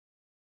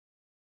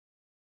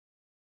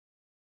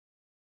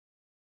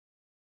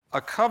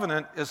A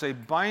covenant is a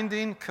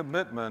binding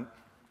commitment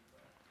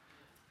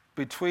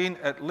between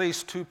at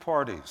least two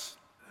parties.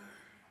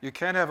 You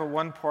can't have a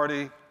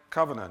one-party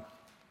covenant.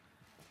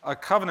 A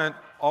covenant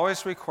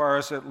always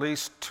requires at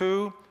least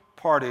two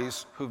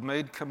parties who've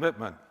made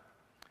commitment.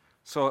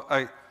 So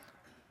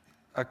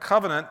a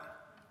covenant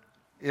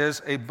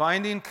is a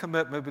binding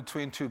commitment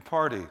between two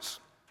parties.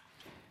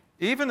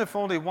 Even if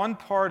only one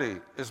party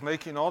is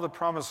making all the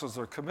promises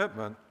or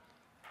commitment,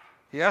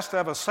 he has to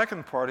have a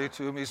second party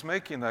to whom he's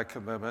making that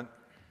commitment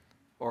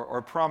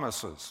or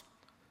promises,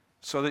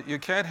 so that you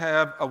can't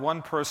have a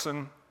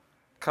one-person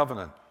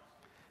covenant.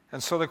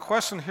 And so the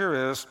question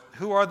here is,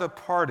 who are the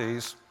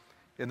parties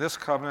in this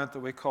covenant that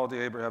we call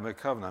the Abrahamic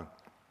covenant?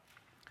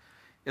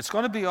 It's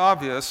going to be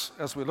obvious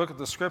as we look at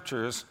the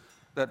scriptures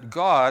that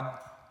God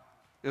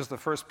is the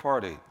first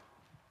party.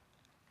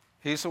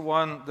 He's the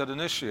one that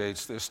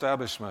initiates the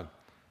establishment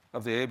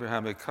of the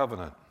Abrahamic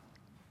covenant.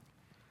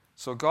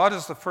 So God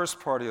is the first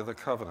party of the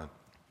covenant.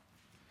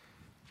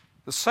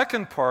 The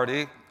second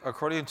party,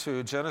 according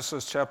to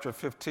Genesis chapter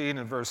 15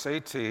 and verse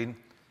 18,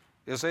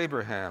 is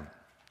Abraham.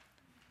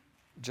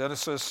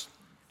 Genesis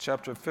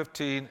chapter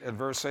 15 and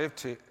verse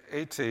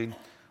 18,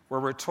 where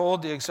we're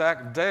told the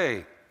exact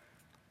day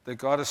that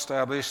God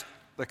established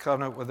the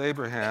covenant with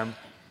Abraham.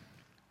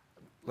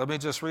 Let me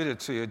just read it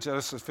to you.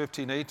 Genesis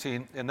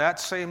 15:18. In that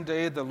same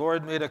day, the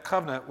Lord made a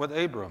covenant with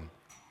Abram.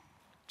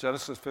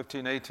 Genesis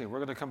 15:18. We're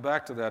going to come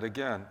back to that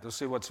again to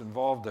see what's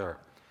involved there.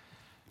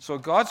 So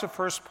God's the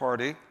first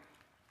party.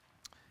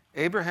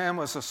 Abraham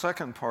was the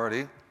second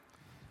party.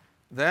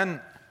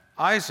 Then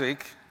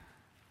Isaac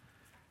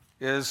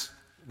is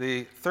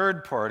the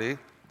third party.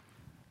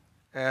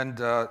 And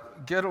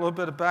get a little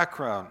bit of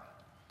background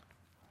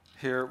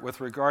here with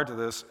regard to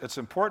this. It's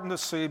important to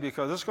see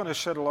because this is going to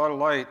shed a lot of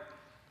light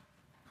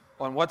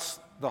on what's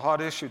the hot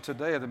issue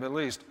today in the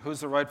Middle East. Who's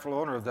the rightful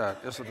owner of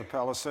that? Is it the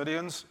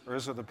Palestinians or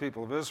is it the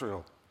people of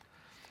Israel?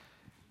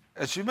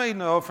 As you may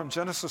know from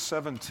Genesis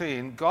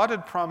 17, God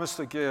had promised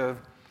to give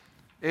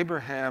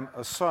Abraham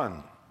a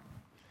son.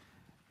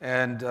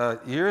 And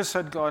years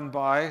had gone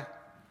by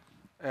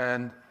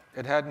and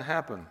it hadn't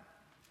happened.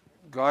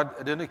 God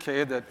had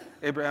indicated that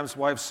Abraham's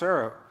wife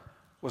Sarah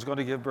was going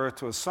to give birth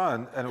to a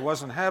son, and it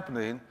wasn't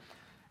happening.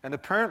 And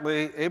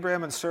apparently,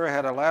 Abraham and Sarah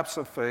had a lapse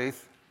of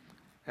faith,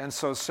 and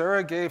so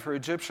Sarah gave her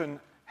Egyptian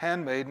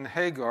handmaiden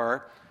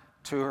Hagar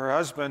to her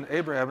husband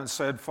Abraham and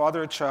said,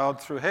 "Father a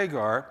child through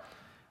Hagar."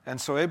 And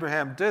so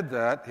Abraham did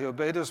that. He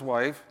obeyed his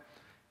wife,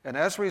 and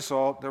as a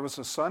result, there was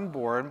a son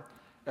born,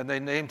 and they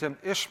named him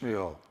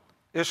Ishmael.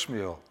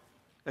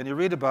 And you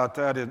read about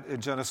that in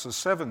Genesis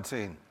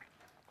 17.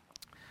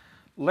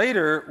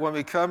 Later, when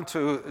we come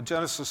to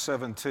Genesis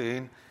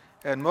 17,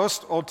 and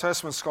most Old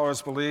Testament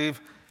scholars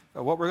believe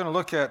what we're going to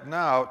look at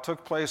now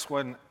took place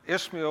when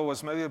Ishmael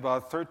was maybe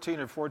about 13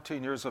 or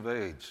 14 years of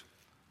age,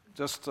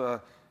 just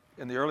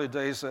in the early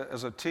days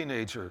as a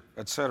teenager,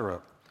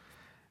 etc.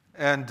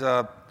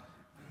 And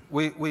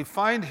we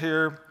find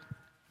here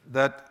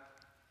that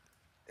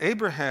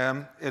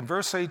Abraham, in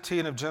verse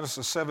 18 of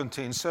Genesis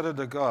 17, said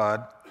unto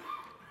God,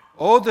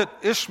 "Oh, that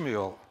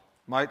Ishmael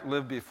might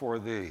live before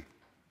thee."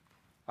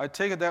 I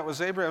take it that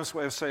was Abraham's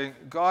way of saying,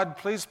 "God,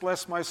 please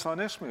bless my son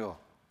Ishmael."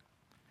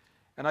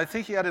 And I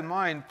think he had in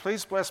mind,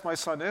 please bless my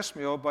son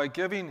Ishmael by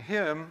giving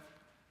him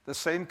the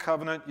same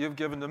covenant you've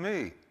given to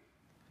me.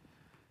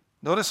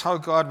 Notice how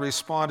God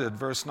responded,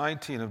 verse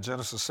 19 of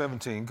Genesis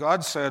 17.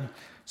 God said,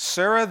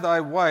 "Sarah thy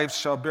wife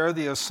shall bear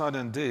thee a son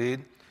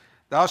indeed.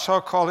 Thou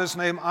shalt call his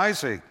name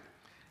Isaac,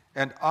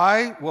 and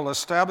I will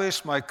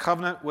establish my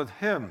covenant with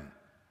him."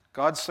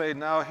 God said,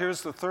 now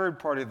here's the third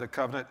party of the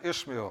covenant,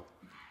 Ishmael.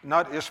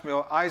 Not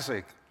Ishmael,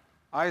 Isaac.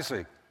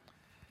 Isaac.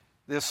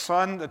 This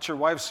son that your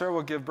wife Sarah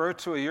will give birth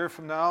to a year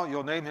from now,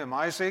 you'll name him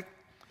Isaac.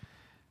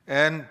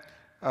 And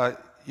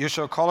you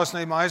shall call his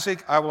name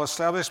Isaac. I will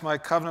establish my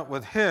covenant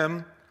with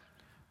him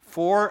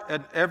for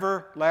an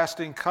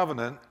everlasting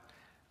covenant,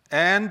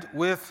 and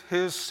with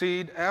his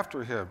seed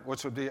after him,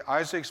 which would be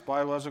Isaac's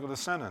biological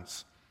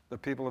descendants, the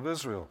people of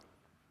Israel.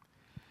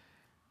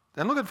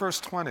 Then look at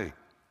verse 20.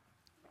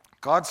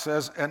 God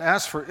says, "And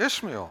as for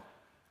Ishmael,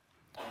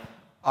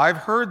 I've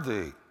heard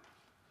thee.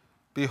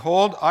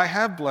 Behold, I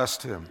have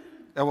blessed him,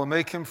 and will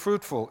make him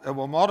fruitful, and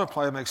will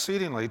multiply him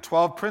exceedingly.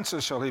 12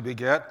 princes shall he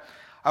beget.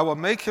 I will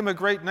make him a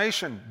great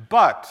nation,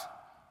 but,"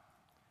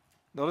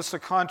 notice the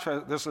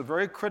contrast, this is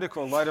very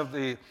critical in light of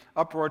the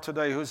uproar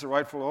today, who's the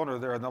rightful owner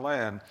there in the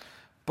land.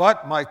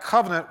 "But my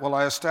covenant will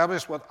I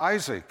establish with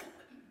Isaac,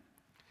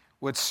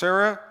 which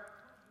Sarah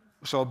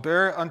shall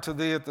bear unto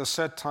thee at the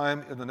set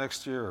time in the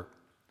next year."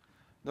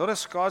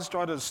 Notice God's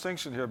drawn a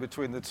distinction here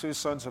between the two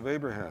sons of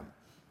Abraham.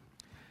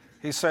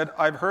 He said,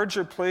 "I've heard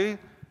your plea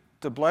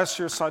to bless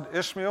your son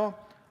Ishmael.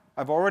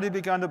 I've already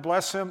begun to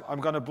bless him.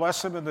 I'm going to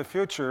bless him in the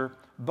future,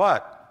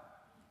 but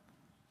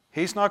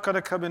he's not going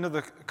to come into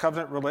the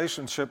covenant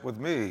relationship with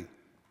me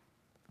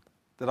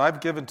that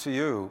I've given to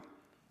you.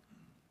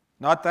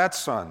 Not that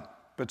son,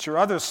 but your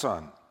other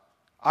son,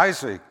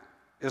 Isaac,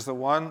 is the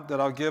one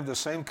that I'll give the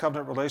same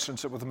covenant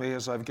relationship with me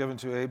as I've given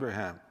to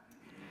Abraham."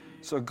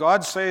 So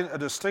God's saying a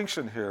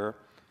distinction here.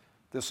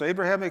 This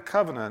Abrahamic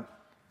covenant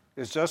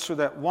is just for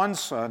that one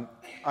son,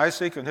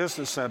 Isaac and his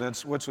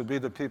descendants, which would be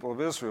the people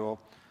of Israel,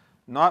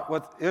 not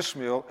with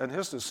Ishmael and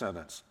his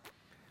descendants.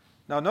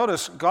 Now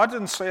notice, God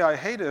didn't say, I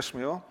hate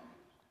Ishmael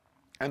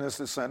and his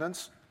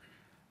descendants.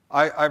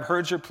 I've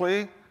heard your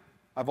plea.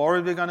 I've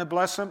already begun to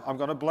bless him. I'm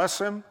going to bless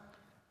him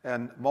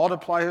and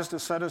multiply his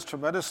descendants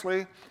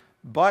tremendously.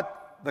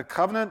 But the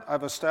covenant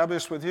I've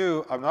established with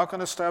you, I'm not going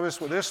to establish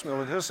with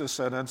Ishmael and his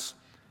descendants.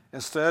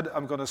 Instead,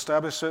 I'm going to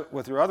establish it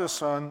with your other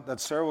son that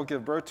Sarah will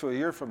give birth to a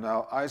year from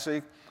now,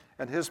 Isaac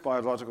and his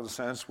biological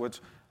descendants, which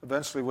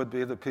eventually would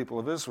be the people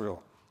of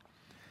Israel.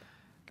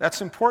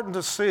 That's important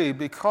to see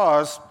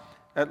because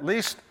at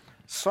least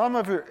some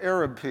of your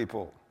Arab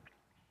people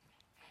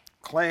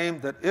claim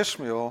that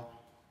Ishmael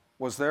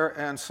was their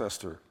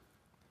ancestor.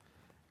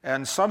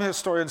 And some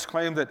historians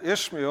claim that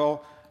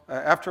Ishmael,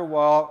 after a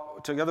while,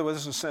 together with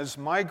his descendants,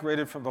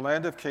 migrated from the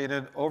land of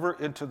Canaan over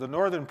into the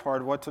northern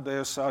part of what today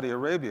is Saudi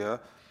Arabia.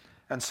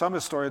 And some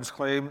historians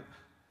claim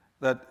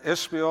that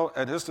Ishmael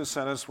and his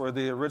descendants were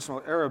the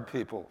original Arab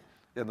people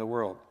in the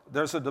world.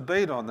 There's a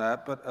debate on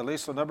that, but at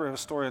least a number of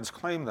historians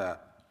claim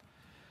that.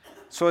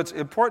 So it's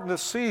important to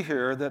see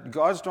here that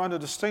God's drawn a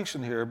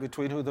distinction here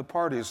between who the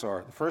parties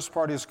are. The first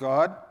party is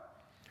God.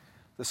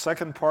 The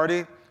second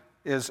party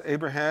is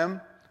Abraham.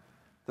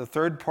 The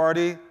third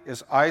party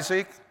is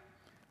Isaac.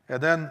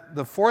 And then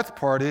the fourth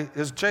party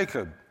is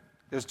Jacob.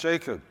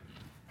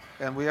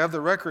 And we have the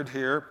record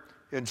here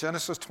in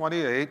Genesis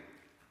 28,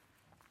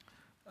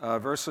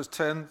 verses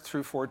 10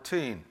 through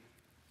 14.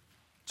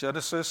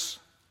 Genesis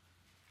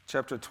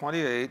chapter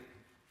 28,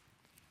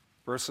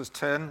 verses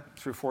 10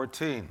 through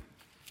 14.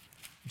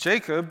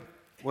 Jacob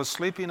was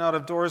sleeping out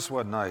of doors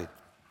one night,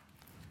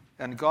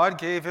 and God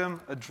gave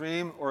him a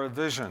dream or a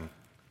vision.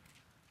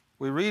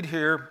 We read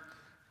here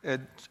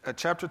at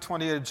chapter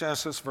 28 of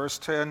Genesis, verse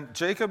 10,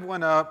 Jacob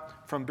went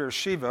out from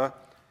Beersheba,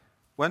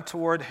 went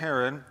toward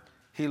Haran.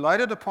 He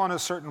lighted upon a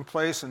certain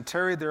place and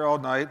tarried there all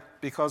night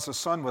because the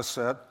sun was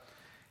set.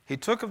 He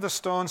took of the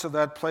stones of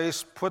that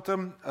place, put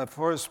them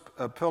for his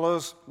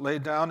pillows, lay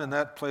down in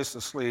that place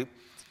to sleep.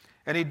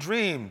 And he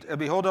dreamed, and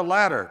behold, a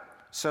ladder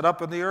set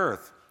up in the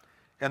earth,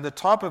 and the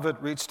top of it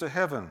reached to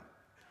heaven.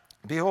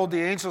 Behold,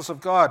 the angels of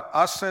God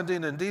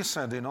ascending and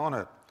descending on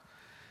it.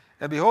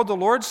 And behold, the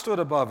Lord stood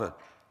above it.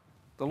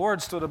 The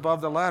Lord stood above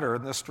the ladder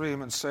in this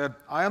dream and said,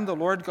 I am the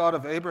Lord God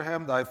of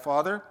Abraham thy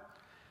father,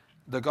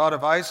 the God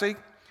of Isaac.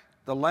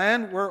 The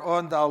land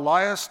whereon thou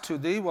liest, to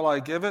thee will I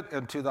give it,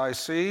 and to thy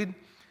seed.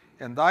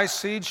 And thy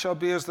seed shall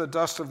be as the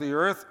dust of the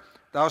earth.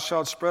 Thou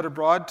shalt spread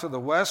abroad to the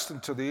west,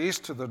 and to the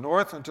east, to the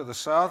north, and to the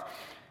south.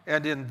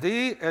 And in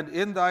thee and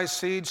in thy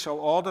seed shall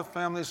all the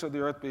families of the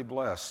earth be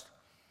blessed.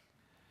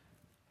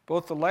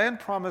 Both the land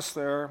promised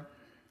there,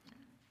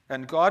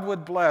 and God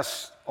would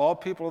bless all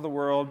people of the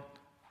world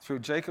through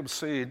Jacob's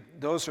seed.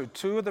 Those are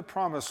two of the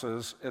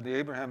promises in the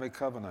Abrahamic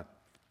covenant.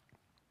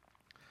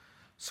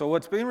 So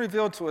what's being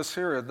revealed to us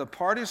here, the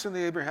parties in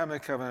the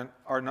Abrahamic covenant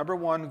are, number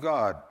one,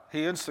 God.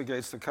 He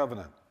instigates the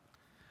covenant.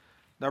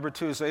 Number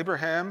two is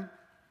Abraham.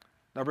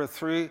 Number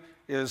three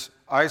is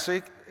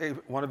Isaac,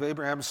 one of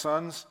Abraham's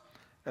sons.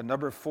 And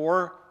number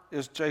four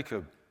is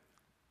Jacob,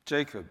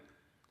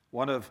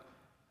 one of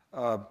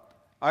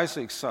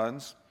Isaac's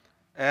sons.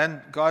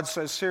 And God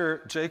says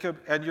here, Jacob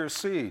and your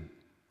seed.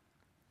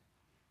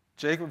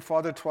 Jacob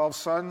fathered 12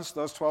 sons.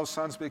 Those 12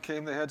 sons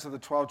became the heads of the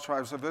 12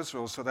 tribes of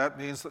Israel. So that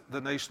means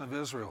the nation of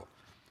Israel.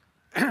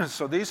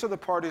 So these are the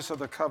parties of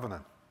the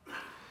covenant.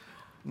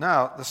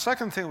 Now, the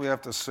second thing we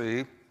have to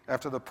see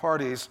after the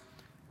parties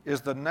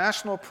is the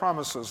national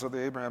promises of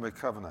the Abrahamic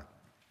covenant.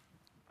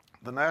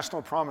 The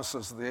national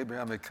promises of the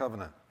Abrahamic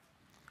covenant.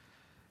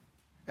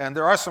 And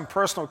there are some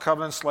personal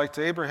covenants, like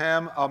to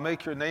Abraham, I'll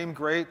make your name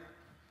great.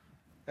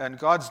 And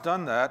God's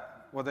done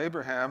that with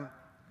Abraham.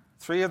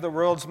 3 of the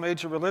world's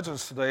major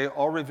religions today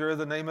all revere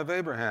the name of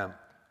Abraham.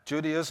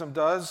 Judaism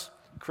does,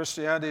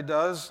 Christianity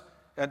does,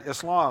 and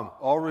Islam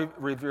all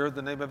revere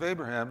the name of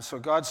Abraham. So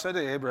God said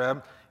to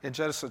Abraham in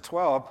Genesis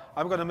 12,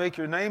 I'm going to make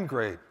your name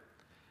great.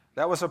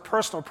 That was a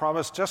personal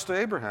promise just to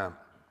Abraham.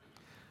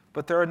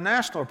 But there are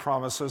national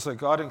promises that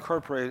God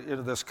incorporated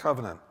into this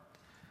covenant.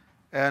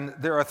 And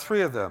there are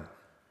 3 of them.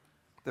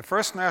 The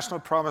first national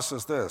promise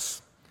is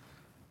this.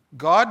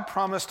 God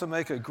promised to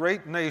make a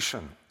great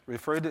nation,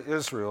 referring to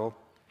Israel,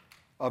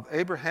 of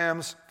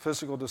Abraham's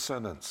physical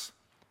descendants.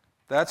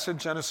 That's in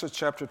Genesis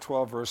chapter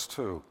 12, verse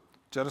 2.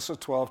 Genesis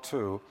 12,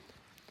 2.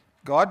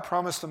 God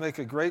promised to make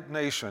a great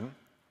nation,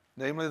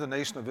 namely the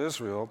nation of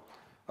Israel,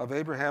 of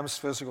Abraham's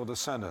physical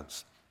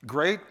descendants.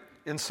 Great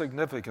in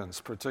significance,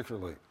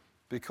 particularly,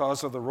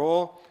 because of the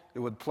role it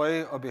would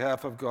play on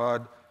behalf of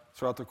God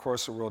throughout the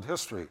course of world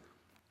history.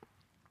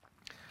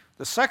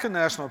 The second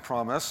national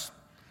promise,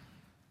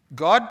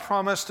 God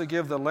promised to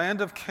give the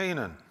land of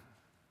Canaan.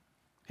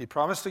 He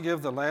promised to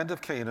give the land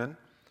of Canaan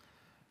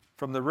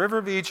from the river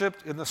of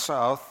Egypt in the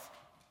south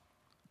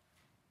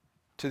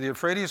to the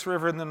Euphrates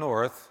River in the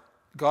north.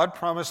 God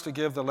promised to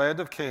give the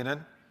land of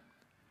Canaan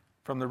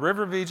from the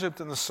river of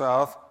Egypt in the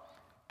south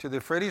to the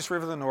Euphrates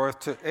River of the north,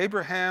 to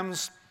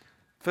Abraham's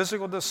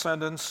physical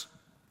descendants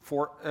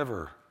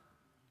forever.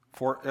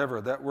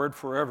 Forever. That word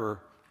forever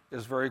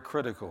is very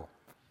critical.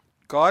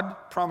 God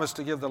promised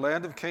to give the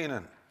land of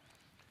Canaan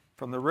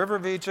from the river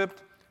of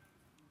Egypt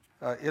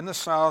in the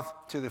south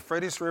to the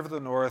Euphrates River of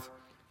the north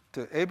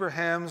to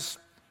Abraham's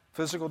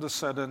physical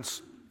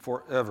descendants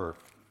forever.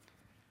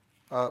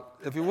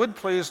 If you would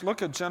please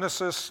look at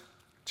Genesis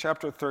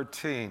chapter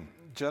 13.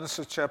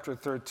 Genesis chapter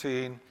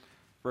 13,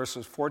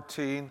 verses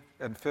 14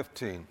 and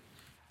 15.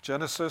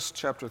 Genesis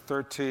chapter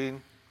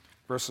 13,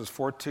 verses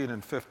 14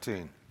 and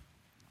 15.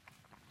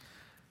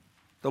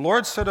 The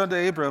Lord said unto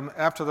Abram,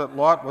 after that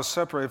Lot was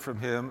separated from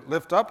him,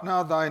 Lift up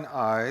now thine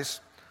eyes,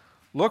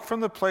 look from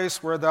the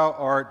place where thou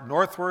art,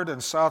 northward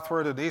and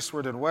southward and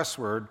eastward and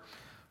westward,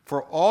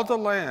 for all the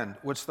land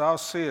which thou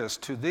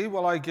seest, to thee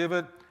will I give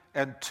it,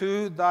 and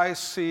to thy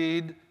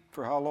seed,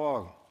 for how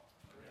long?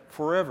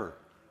 Forever.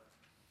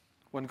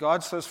 When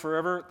God says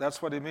forever,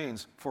 that's what he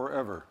means,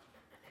 forever.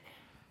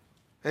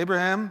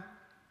 Abraham,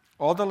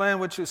 all the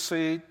land which you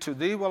see, to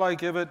thee will I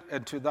give it,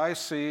 and to thy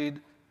seed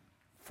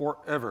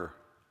forever.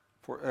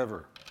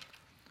 Forever.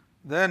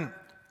 Then,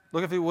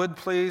 look if you would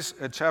please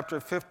at chapter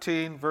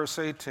 15, verse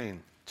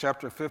 18.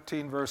 Chapter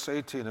 15, verse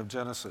 18 of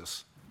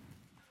Genesis.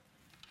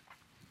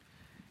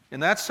 In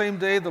that same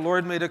day the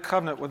Lord made a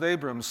covenant with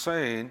Abram,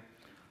 saying,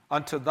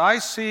 Unto thy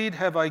seed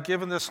have I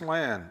given this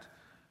land,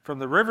 from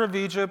the river of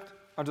Egypt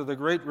unto the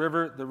great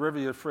river, the river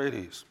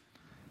Euphrates.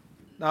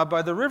 Now,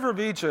 by the river of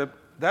Egypt,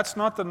 that's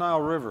not the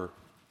Nile River.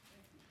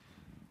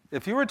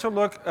 If you were to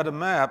look at a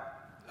map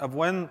of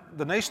when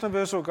the nation of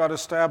Israel got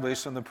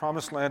established in the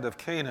promised land of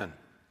Canaan,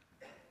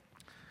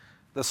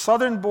 the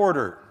southern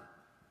border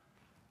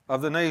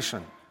of the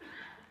nation,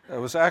 it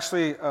was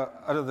actually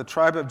out of the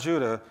tribe of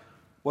Judah,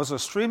 was a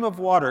stream of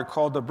water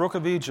called the Brook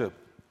of Egypt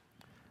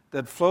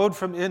that flowed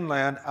from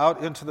inland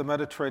out into the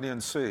Mediterranean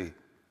Sea.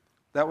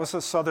 That was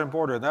the southern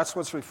border, and that's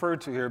what's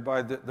referred to here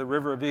by the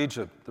river of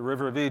Egypt,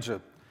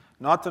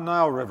 not the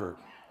Nile River.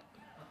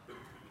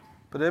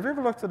 But have you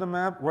ever looked at a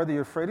map where the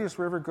Euphrates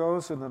River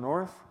goes in the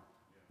north?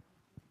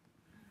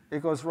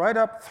 It goes right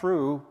up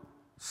through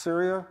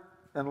Syria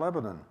and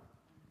Lebanon.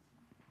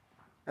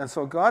 And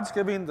so God's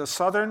giving the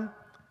southern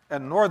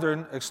and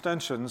northern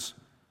extensions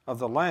of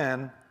the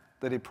land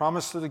that he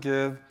promised to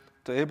give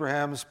to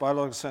Abraham's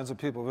biological descendants of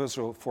people of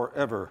Israel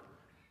forever,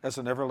 as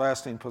an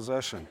everlasting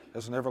possession,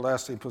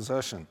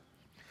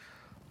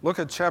 Look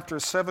at chapter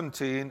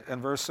 17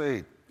 and verse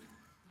 8.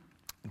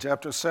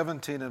 Chapter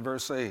 17 and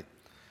verse 8,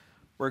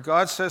 where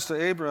God says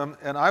to Abram,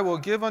 And I will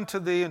give unto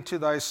thee and to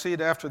thy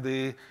seed after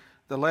thee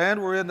the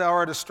land wherein thou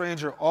art a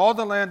stranger, all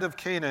the land of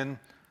Canaan,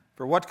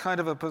 for what kind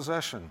of a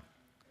possession?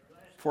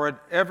 For an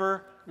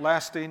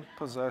everlasting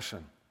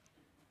possession.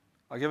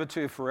 I'll give it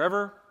to you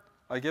forever.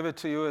 I give it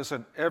to you as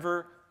an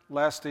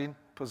everlasting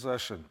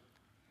possession.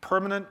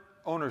 Permanent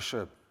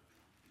ownership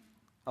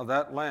of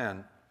that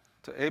land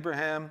to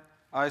Abraham,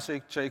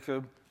 Isaac,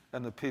 Jacob,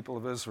 and the people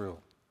of Israel.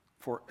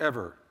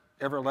 Forever.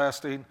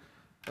 Everlasting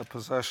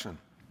possession.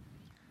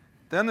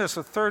 Then there's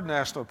a third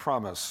national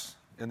promise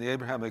in the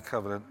Abrahamic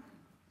covenant.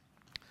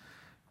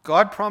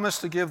 God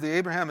promised to give the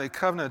Abrahamic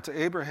covenant to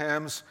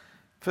Abraham's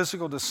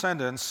physical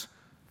descendants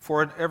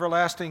for an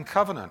everlasting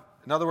covenant.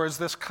 In other words,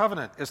 this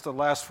covenant is to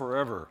last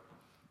forever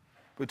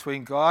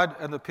between God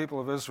and the people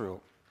of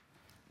Israel.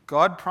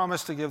 God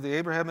promised to give the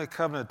Abrahamic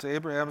covenant to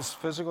Abraham's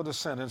physical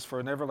descendants for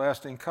an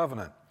everlasting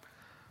covenant.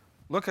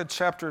 Look at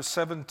chapter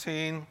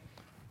 17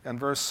 and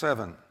verse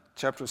 7.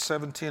 Chapter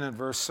 17 and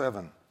verse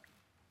 7.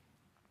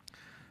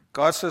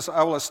 God says,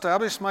 I will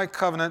establish my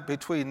covenant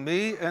between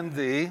me and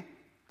thee.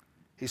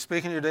 He's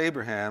speaking here to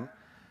Abraham.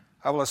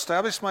 I will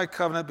establish my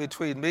covenant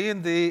between me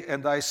and thee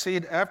and thy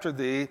seed after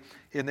thee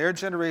in their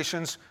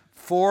generations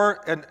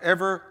for an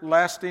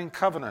everlasting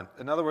covenant.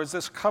 In other words,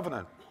 this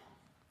covenant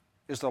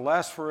is to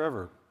last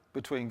forever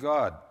between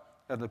God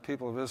and the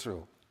people of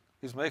Israel.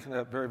 He's making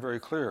that very, very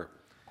clear.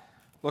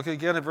 Look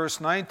again at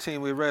verse 19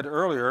 we read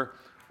earlier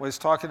when he's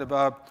talking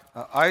about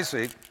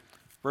Isaac.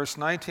 Verse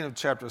 19 of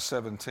chapter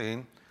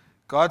 17.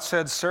 God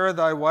said, Sarah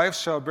thy wife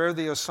shall bear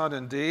thee a son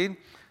indeed.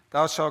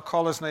 Thou shalt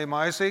call his name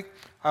Isaac.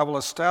 I will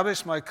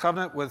establish my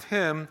covenant with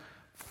him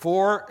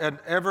for an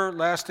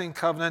everlasting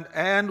covenant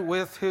and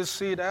with his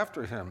seed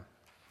after him,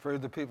 for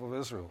the people of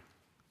Israel.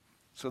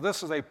 So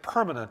this is a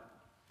permanent,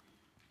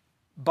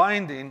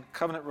 binding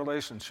covenant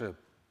relationship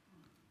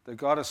that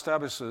God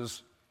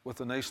establishes with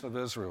the nation of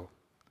Israel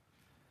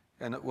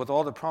and with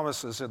all the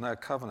promises in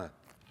that covenant.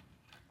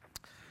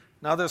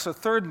 Now there's a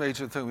third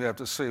major thing we have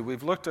to see.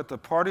 We've looked at the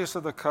parties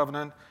of the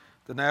covenant,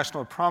 the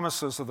national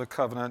promises of the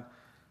covenant.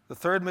 The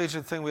third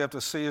major thing we have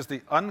to see is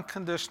the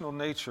unconditional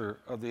nature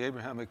of the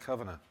Abrahamic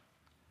covenant.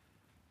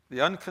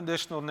 The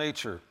unconditional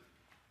nature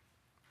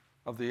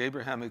of the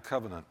Abrahamic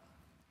covenant.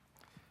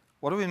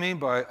 What do we mean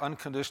by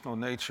unconditional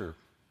nature?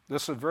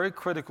 This is very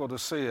critical to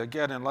see,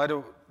 again, in light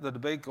of the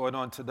debate going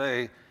on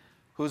today,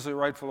 who's the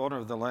rightful owner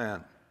of the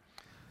land.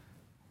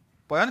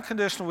 By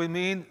unconditional, we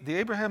mean the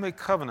Abrahamic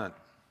covenant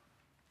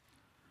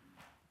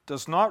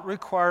does not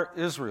require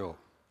Israel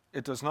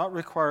it does not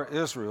require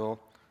Israel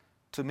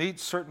to meet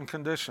certain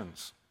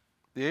conditions.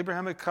 The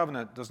Abrahamic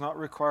covenant does not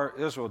require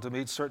Israel to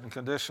meet certain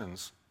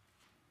conditions.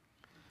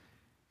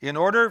 In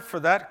order for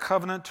that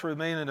covenant to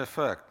remain in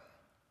effect,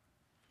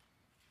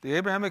 the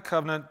Abrahamic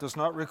covenant does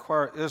not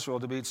require Israel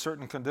to meet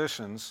certain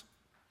conditions.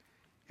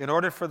 In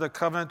order for the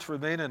covenant to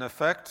remain in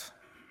effect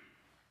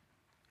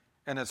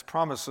and its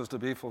promises to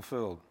be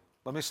fulfilled.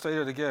 Let me state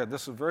it again.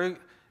 This is very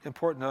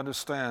important to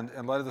understand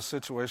in light of the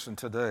situation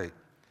today.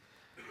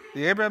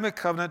 The Abrahamic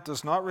covenant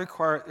does not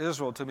require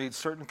Israel to meet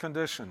certain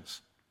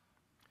conditions.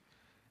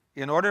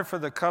 In order for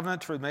the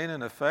covenant to remain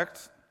in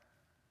effect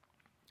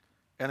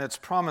and its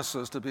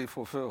promises to be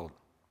fulfilled.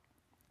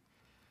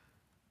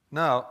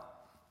 Now,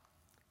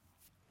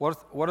 what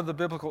are the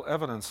biblical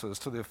evidences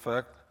to the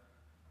effect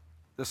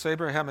this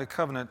Abrahamic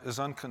covenant is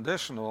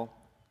unconditional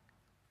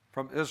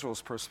from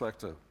Israel's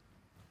perspective?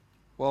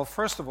 Well,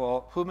 first of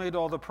all, who made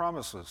all the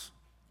promises?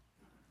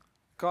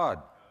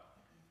 God.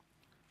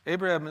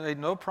 Abraham made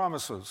no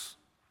promises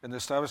in the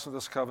establishment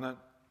of this covenant.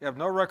 You have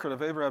no record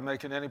of Abraham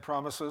making any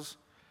promises,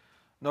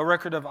 no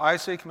record of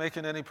Isaac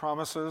making any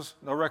promises,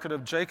 no record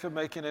of Jacob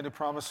making any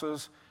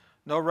promises,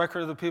 no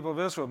record of the people of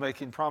Israel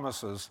making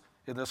promises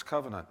in this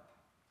covenant.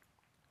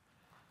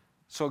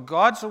 So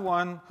God's the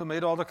one who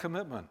made all the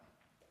commitment.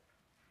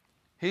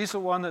 He's the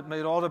one that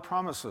made all the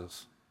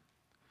promises.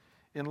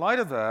 In light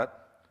of that,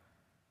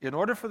 in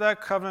order for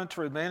that covenant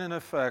to remain in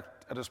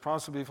effect and its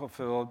promise to be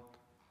fulfilled,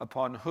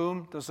 upon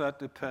whom does that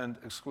depend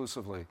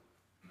exclusively?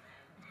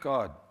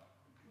 God.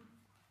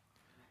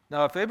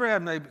 Now, if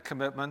Abraham made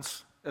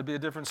commitments, it'd be a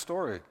different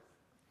story.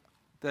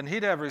 Then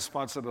he'd have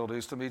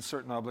responsibilities to meet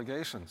certain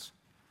obligations.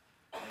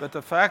 But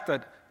the fact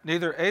that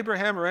neither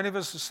Abraham or any of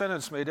his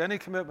descendants made any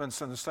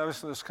commitments in the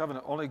establishment of this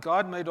covenant, only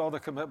God made all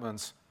the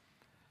commitments,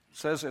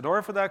 says in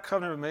order for that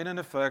covenant to remain in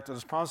effect and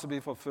its promise to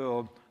be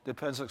fulfilled,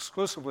 depends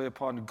exclusively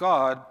upon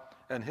God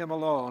and Him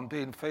alone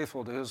being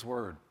faithful to His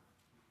word,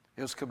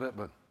 His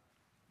commitment.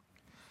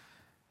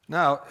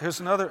 Now, here's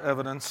another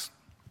evidence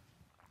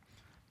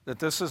that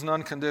this is an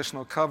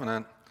unconditional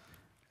covenant,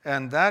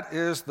 and that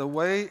is the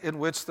way in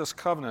which this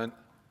covenant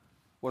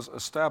was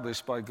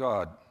established by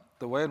God.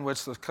 The way in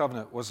which this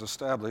covenant was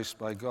established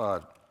by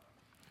God.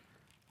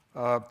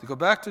 Go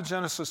back to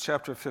Genesis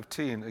chapter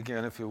 15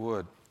 again, if you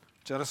would.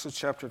 Genesis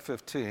chapter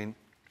 15.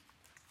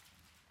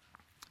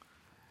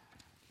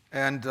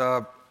 And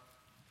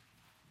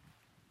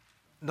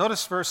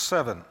notice verse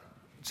 7.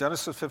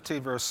 Genesis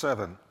 15, verse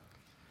 7.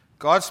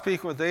 God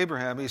speaking with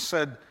Abraham, he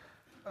said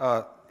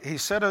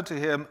unto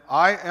him,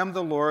 I am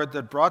the Lord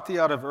that brought thee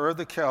out of Ur of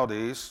the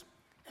Chaldees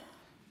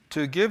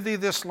to give thee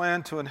this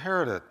land to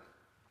inherit it.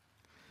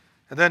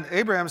 And then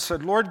Abraham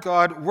said, Lord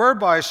God,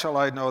 whereby shall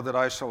I know that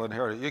I shall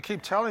inherit it? You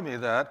keep telling me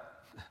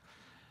that,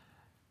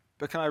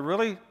 but can I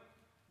really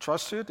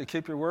trust you to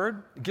keep your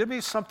word? Give me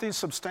something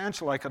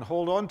substantial I can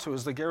hold on to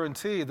as the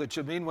guarantee that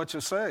you mean what you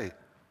say,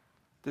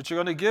 that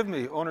you're going to give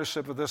me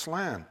ownership of this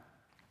land.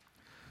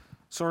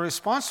 So in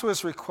response to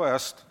his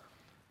request,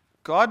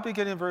 God,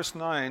 beginning in verse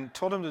 9,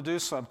 told him to do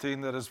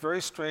something that is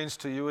very strange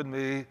to you and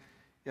me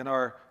in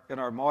our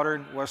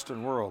modern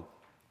Western world.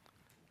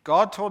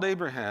 God told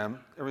Abraham,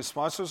 in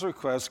response to his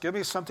request, give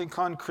me something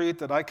concrete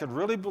that I can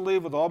really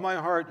believe with all my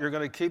heart you're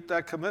going to keep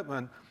that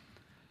commitment.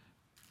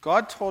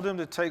 God told him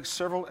to take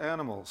several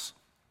animals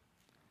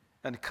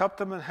and cut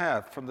them in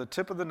half from the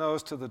tip of the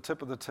nose to the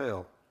tip of the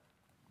tail.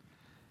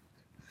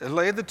 And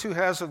lay the two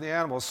halves of the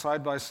animals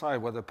side by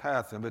side with a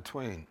path in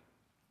between.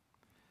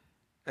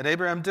 And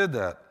Abraham did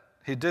that.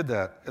 He did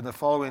that in the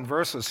following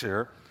verses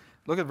here.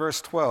 Look at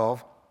verse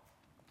 12.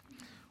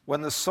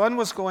 When the sun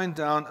was going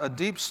down, a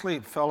deep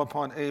sleep fell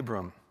upon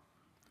Abram,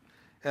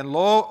 and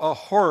lo, a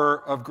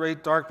horror of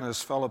great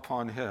darkness fell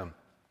upon him.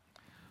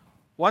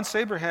 Once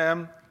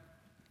Abraham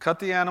cut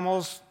the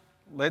animals,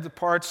 laid the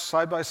parts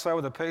side by side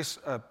with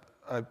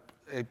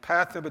a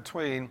path in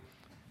between,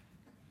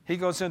 he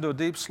goes into a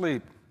deep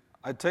sleep.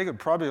 I take it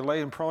probably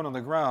laying prone on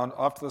the ground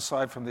off to the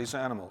side from these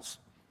animals.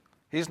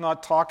 He's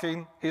not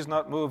talking, he's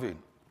not moving.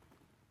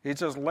 He's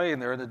just laying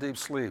there in a deep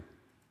sleep.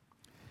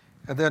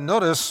 And then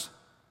notice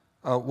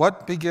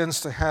what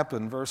begins to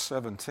happen, verse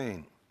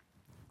 17.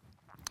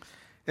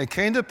 It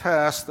came to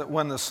pass that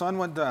when the sun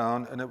went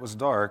down and it was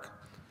dark,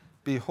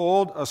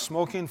 behold, a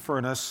smoking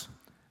furnace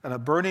and a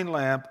burning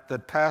lamp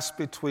that passed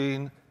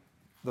between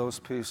those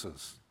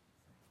pieces.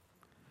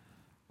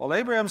 While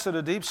Abraham's in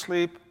a deep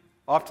sleep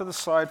off to the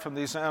side from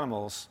these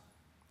animals,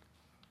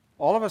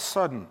 all of a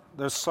sudden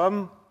there's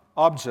some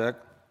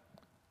object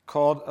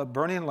called a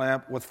burning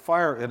lamp with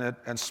fire in it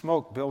and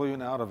smoke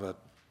billowing out of it.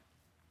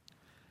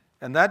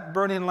 And that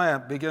burning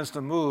lamp begins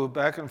to move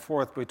back and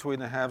forth between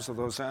the halves of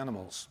those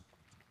animals.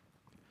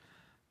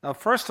 Now,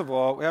 first of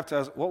all, we have to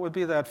ask, what would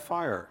be that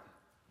fire?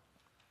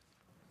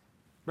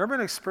 Remember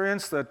an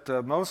experience that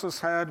Moses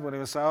had when he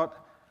was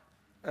out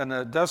in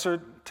the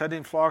desert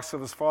tending flocks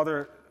of his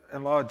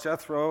father-in-law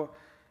Jethro,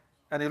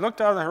 and he looked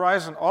out on the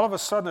horizon, all of a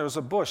sudden there was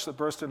a bush that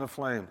burst into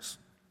flames.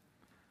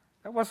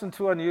 That wasn't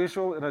too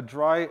unusual in a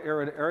dry,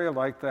 arid area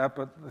like that,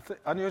 but the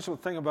unusual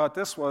thing about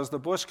this was the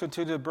bush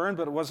continued to burn,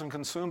 but it wasn't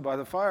consumed by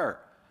the fire,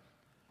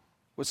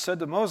 which said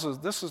to Moses,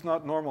 this is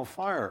not normal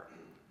fire.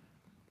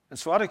 And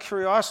so out of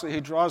curiosity,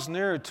 he draws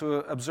near to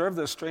observe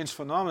this strange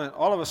phenomenon.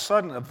 All of a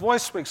sudden, a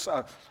voice speaks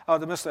out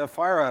of the midst of that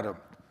fire at him.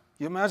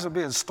 You imagine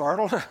being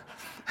startled?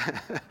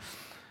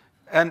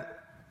 And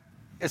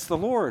it's the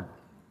Lord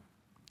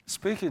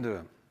speaking to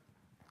him.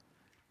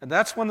 And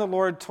that's when the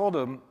Lord told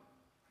him,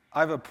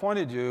 I've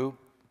appointed you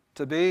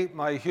to be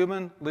my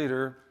human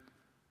leader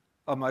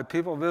of my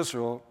people of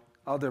Israel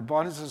out of their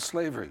bondage and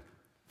slavery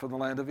from the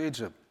land of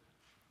Egypt.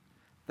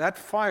 That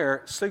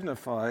fire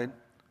signified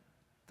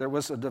there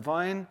was a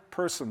divine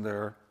person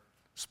there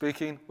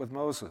speaking with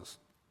Moses.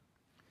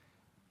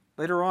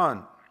 Later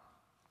on,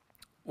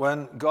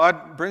 when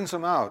God brings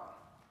them out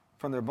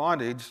from their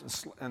bondage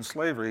and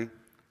slavery,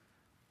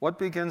 what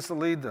begins to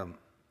lead them?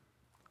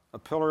 A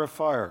pillar of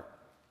fire,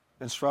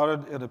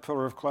 enshrouded in a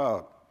pillar of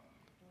cloud.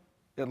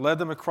 It led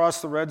them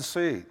across the Red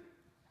Sea.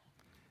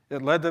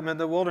 It led them in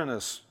the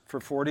wilderness for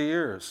 40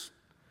 years.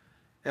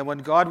 And when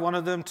God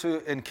wanted them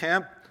to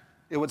encamp,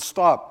 it would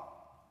stop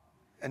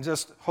and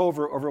just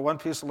hover over one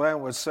piece of land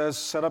where it says,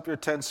 set up your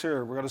tents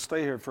here. We're going to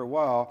stay here for a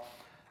while.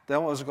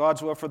 Then it was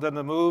God's will for them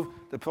to move.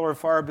 The pillar of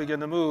fire began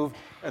to move,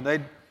 and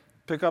they'd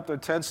pick up their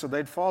tents and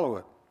they'd follow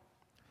it.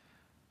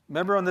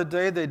 Remember on the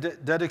day they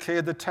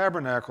dedicated the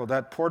tabernacle,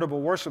 that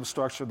portable worship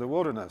structure in the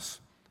wilderness,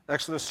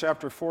 Exodus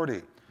chapter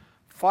 40.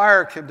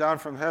 Fire came down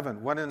from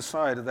heaven, went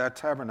inside of that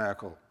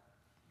tabernacle.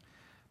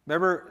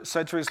 Remember,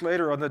 centuries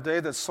later, on the day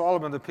that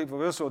Solomon, the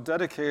people of Israel,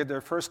 dedicated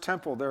their first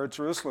temple there at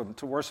Jerusalem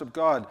to worship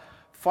God,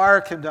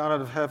 fire came down out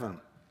of heaven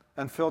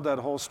and filled that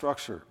whole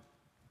structure.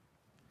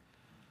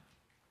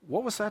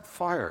 What was that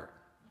fire?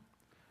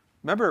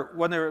 Remember,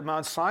 when they were at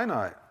Mount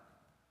Sinai,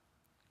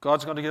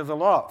 God's going to give the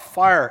law,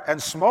 fire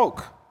and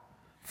smoke.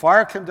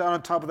 Fire came down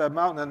on top of that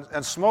mountain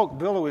and smoke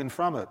billowing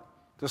from it.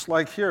 Just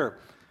like here,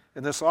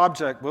 in this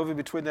object moving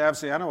between the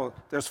halves of the animal,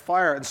 there's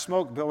fire and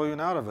smoke billowing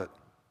out of it.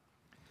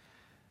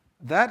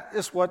 That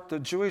is what the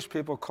Jewish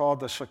people called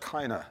the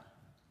Shekinah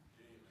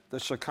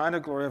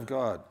glory of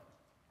God.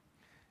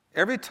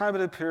 Every time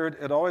it appeared,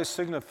 it always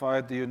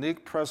signified the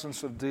unique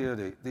presence of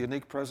deity,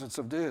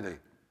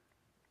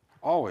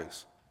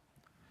 Always.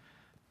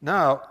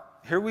 Now,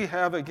 here we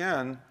have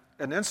again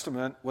an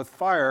instrument with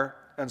fire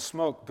and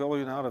smoke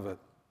billowing out of it.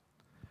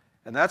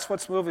 And that's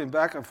what's moving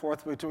back and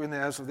forth between the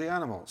halves of the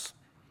animals.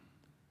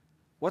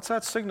 What's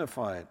that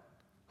signifying?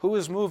 Who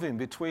is moving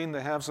between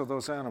the halves of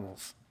those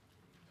animals?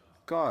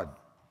 God,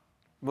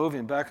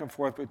 moving back and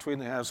forth between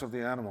the halves of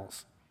the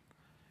animals.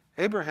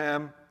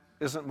 Abraham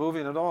isn't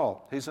moving at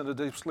all. He's in a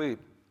deep sleep,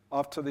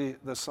 off to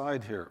the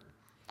side here.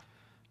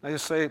 Now you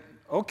say,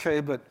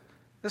 okay, but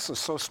this is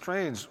so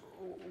strange.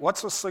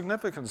 What's the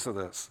significance of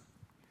this?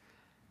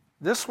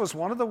 This was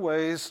one of the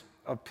ways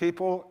of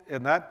people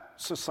in that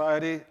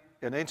society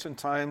in ancient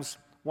times,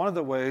 one of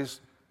the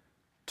ways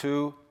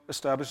to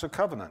establish a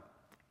covenant.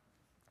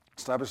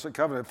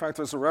 In fact,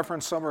 there's a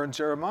reference somewhere in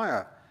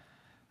Jeremiah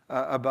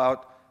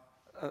about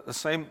the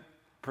same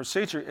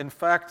procedure. In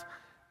fact,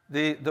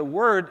 the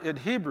word in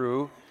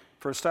Hebrew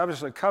for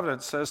establishing a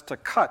covenant says to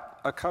cut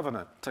a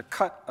covenant.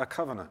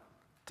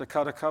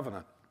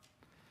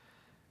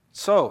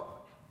 So,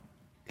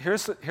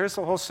 here's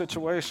the whole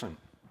situation.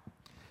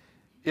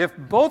 If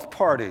both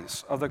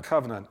parties of the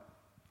covenant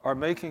are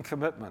making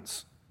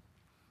commitments,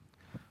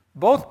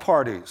 both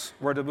parties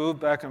were to move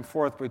back and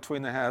forth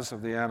between the halves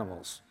of the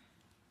animals.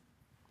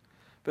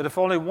 But if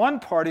only one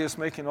party is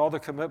making all the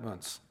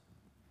commitments,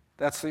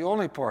 that's the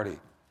only party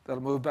that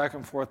will move back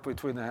and forth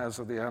between the halves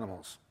of the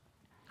animals.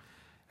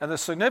 And the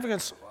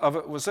significance of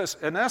it was this.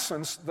 In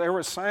essence, they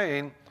were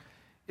saying,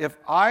 if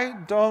I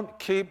don't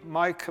keep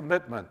my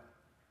commitment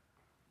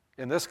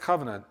in this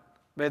covenant,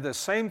 may the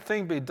same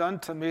thing be done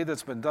to me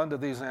that's been done to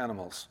these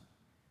animals.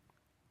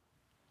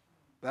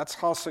 That's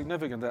how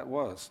significant that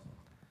was.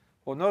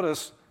 Well,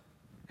 notice,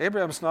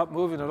 Abraham's not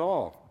moving at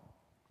all.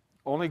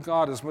 Only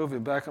God is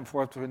moving back and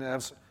forth between the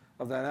halves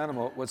of that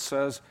animal, which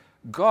says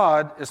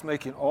God is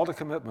making all the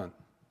commitment.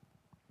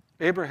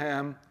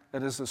 Abraham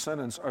and his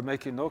descendants are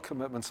making no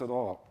commitments at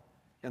all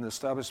in the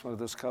establishment of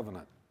this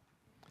covenant,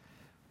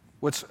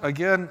 which,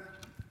 again,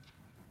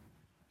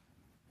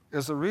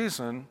 is the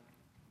reason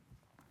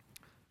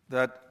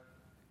that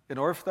in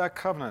order for that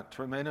covenant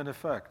to remain in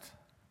effect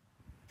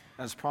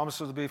and its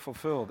promises to be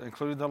fulfilled,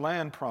 including the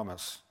land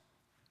promise,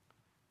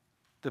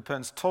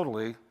 depends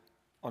totally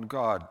on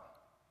God,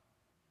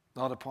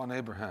 not upon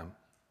Abraham.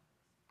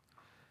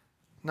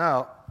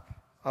 Now,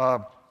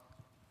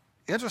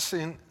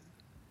 interesting,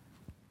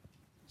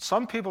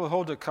 some people who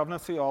hold to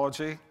covenant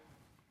theology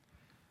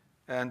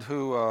and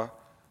who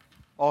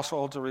also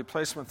hold to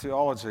replacement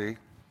theology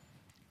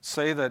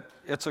say that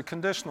it's a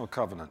conditional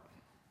covenant.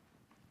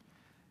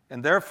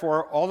 And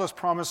therefore, all those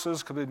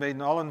promises could be made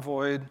null and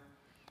void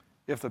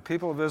if the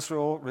people of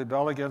Israel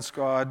rebel against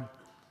God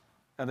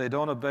and they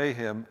don't obey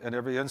him in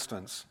every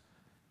instance.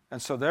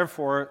 And so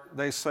therefore,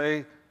 they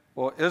say,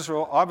 well,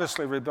 Israel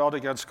obviously rebelled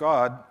against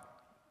God.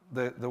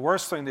 the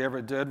worst thing they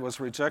ever did was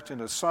rejecting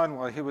his son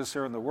while he was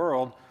here in the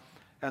world.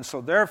 And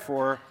so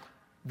therefore,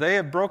 they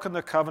have broken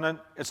the covenant.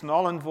 It's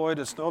null and void.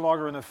 It's no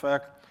longer in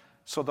effect.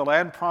 So the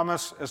land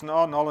promise is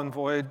now null and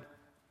void.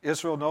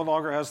 Israel no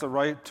longer has the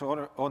right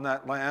to own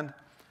that land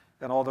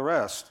and all the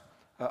rest.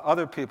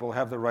 Other people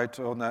have the right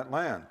to own that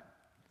land.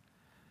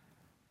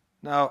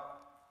 Now,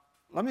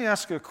 let me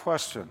ask you a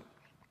question.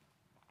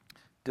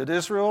 Did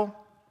Israel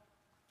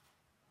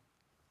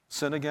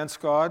sin against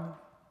God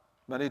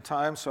many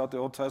times throughout the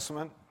Old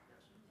Testament?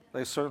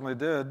 They certainly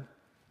did.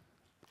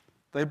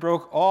 They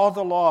broke all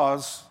the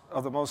laws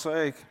of the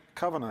Mosaic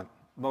covenant.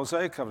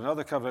 Another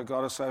covenant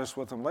God established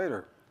with them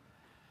later.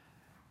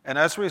 And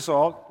as a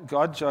result,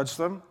 God judged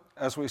them.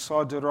 As we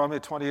saw in Deuteronomy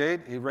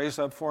 28, he raised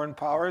up foreign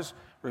powers,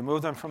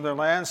 removed them from their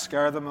land,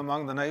 scattered them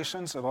among the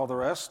nations, and all the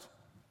rest.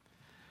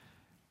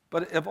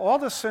 But if all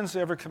the sins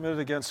they ever committed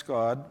against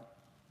God,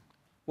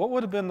 what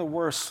would have been the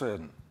worst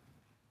sin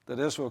that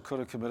Israel could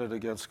have committed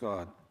against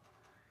God?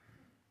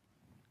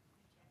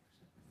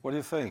 What do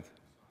you think?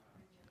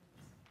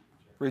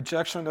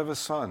 Rejection of his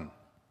son.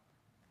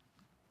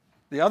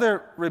 The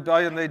other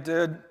rebellion they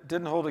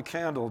didn't hold a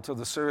candle to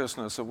the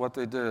seriousness of what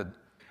they did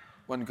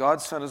when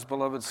God sent his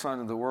beloved Son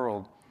into the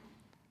world,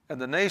 and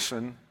the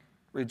nation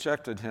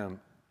rejected him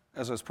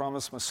as his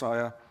promised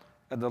Messiah,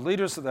 and the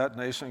leaders of that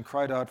nation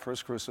cried out for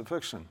his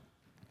crucifixion.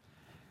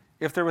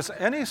 If there was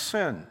any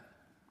sin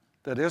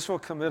that Israel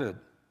committed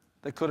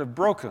that could have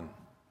broken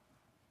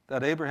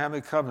that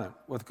Abrahamic covenant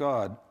with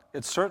God,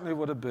 it certainly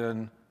would have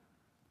been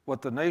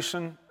what the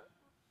nation,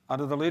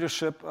 under the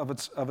leadership of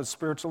its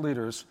spiritual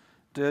leaders,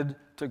 did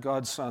to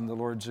God's Son, the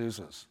Lord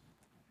Jesus.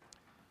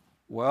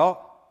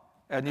 Well,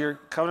 and your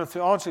covenant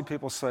theology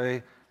people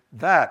say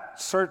that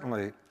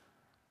certainly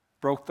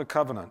broke the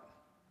covenant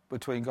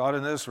between God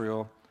and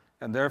Israel,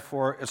 and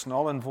therefore it's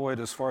null and void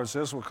as far as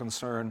Israel is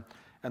concerned,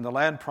 and the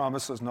land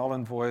promise is null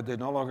and void. They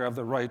no longer have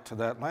the right to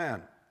that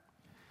land.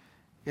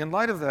 In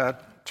light of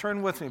that,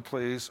 turn with me,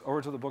 please,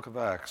 over to the book of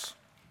Acts.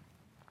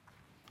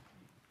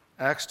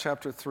 Acts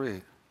chapter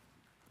 3.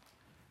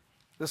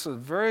 This is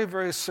very,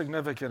 very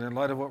significant in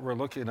light of what we're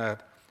looking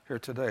at here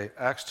today.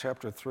 Acts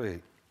chapter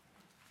 3.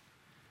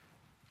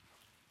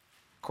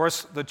 Of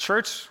course, the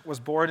church was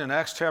born in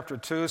Acts chapter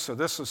 2, so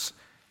this is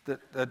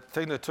that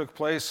thing that took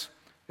place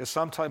is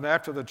sometime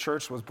after the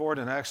church was born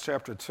in Acts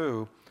chapter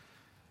 2.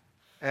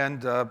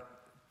 And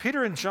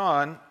Peter and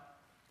John,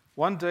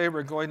 one day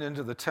were going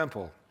into the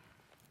temple.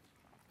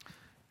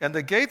 And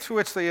the gate through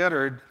which they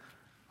entered,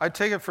 I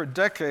take it for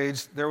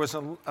decades, there was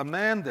a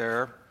man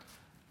there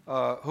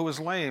who was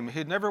lame.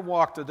 He'd never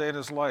walked a day in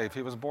his life.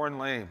 He was born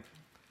lame.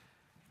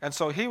 And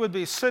so he would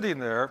be sitting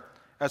there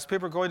as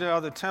people were going out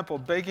of the temple,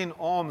 begging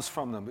alms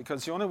from them,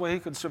 because the only way he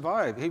could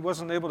survive, he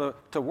wasn't able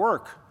to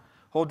work,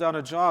 hold down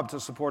a job to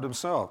support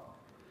himself.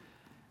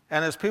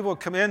 And as people would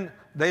come in,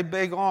 he'd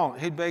beg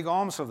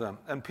alms of them.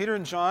 And Peter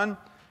and John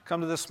come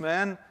to this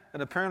man,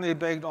 and apparently he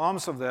begged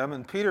alms of them.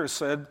 And Peter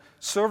said,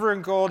 "Silver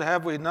and gold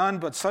have we none,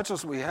 but such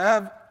as we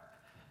have,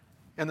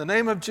 in the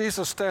name of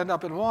Jesus, stand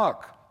up and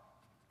walk."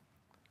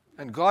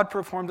 And God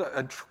performed an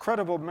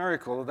incredible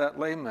miracle of that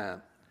lame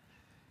man.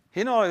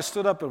 He not only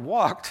stood up and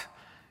walked,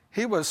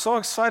 he was so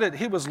excited,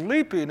 he was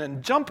leaping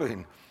and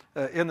jumping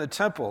in the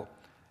temple.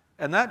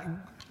 And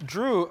that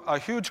drew a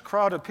huge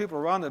crowd of people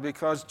around him,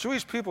 because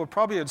Jewish people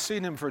probably had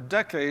seen him for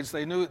decades.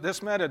 They knew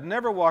this man had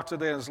never walked a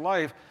day in his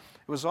life.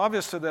 It was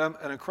obvious to them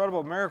an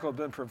incredible miracle had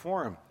been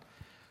performed.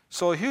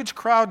 So a huge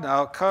crowd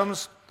now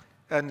comes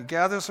and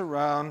gathers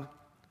around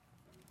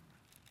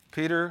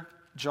Peter,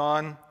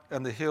 John,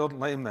 and the healed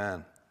lame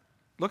man.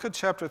 Look at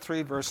chapter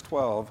 3, verse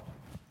 12,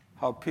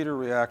 how Peter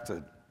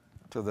reacted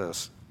to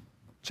this.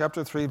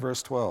 Chapter 3,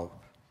 verse 12.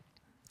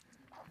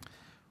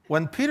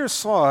 When Peter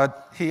saw it,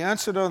 he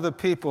answered unto the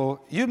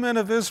people, "You men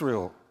of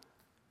Israel,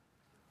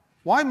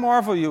 why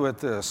marvel you at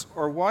this?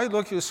 Or why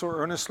look you so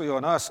earnestly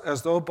on us,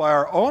 as though by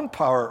our own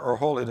power or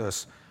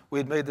holiness we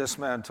had made this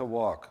man to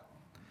walk?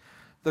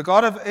 The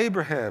God of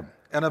Abraham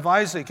and of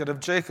Isaac and of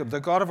Jacob, the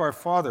God of our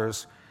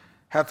fathers,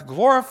 hath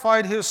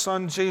glorified his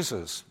Son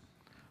Jesus,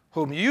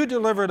 whom you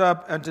delivered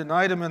up and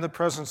denied him in the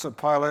presence of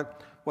Pilate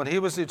when he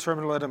was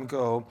determined to let him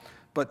go.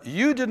 But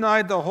you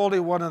denied the Holy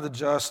One and the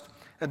just,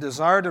 and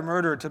desired a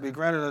murder to be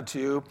granted unto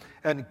you,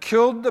 and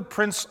killed the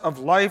Prince of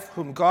Life,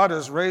 whom God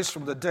has raised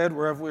from the dead,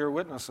 whereof we are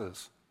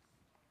witnesses."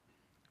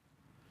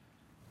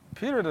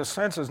 Peter, in a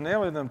sense, is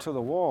nailing them to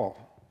the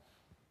wall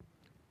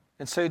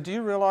and say, do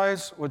you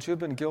realize what you've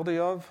been guilty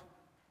of?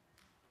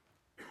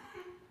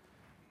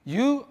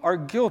 You are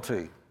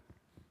guilty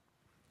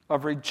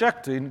of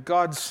rejecting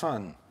God's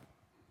Son,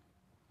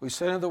 we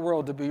sent into the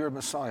world to be your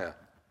Messiah.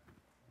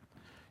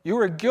 You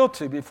were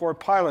guilty before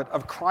Pilate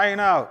of crying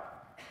out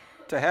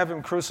to have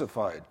him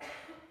crucified.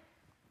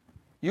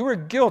 You were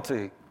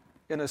guilty,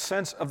 in a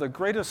sense, of the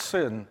greatest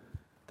sin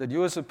that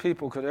you as a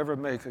people could ever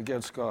make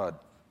against God,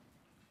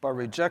 by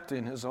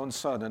rejecting his own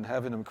Son and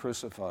having him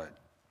crucified.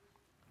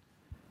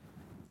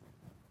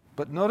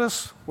 But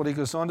notice what he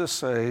goes on to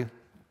say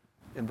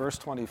in verse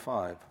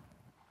 25.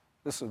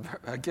 This is,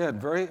 again,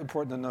 very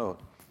important to note.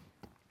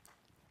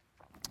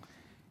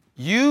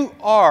 You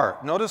are,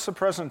 notice the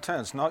present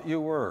tense, not you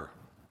were.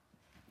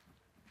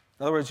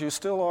 In other words, you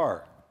still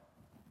are.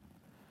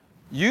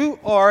 You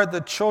are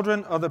the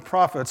children of the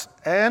prophets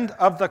and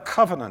of the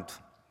covenant,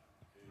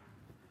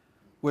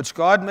 which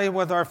God made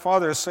with our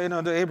fathers, saying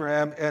unto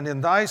Abraham, and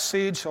in thy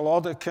seed shall all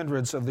the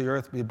kindreds of the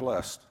earth be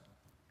blessed.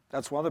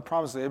 That's one of the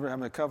promises of the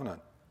Abrahamic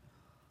covenant.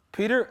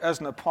 Peter, as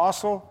an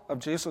apostle of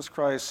Jesus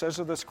Christ, says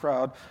to this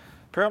crowd,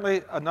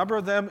 apparently a number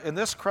of them in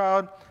this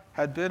crowd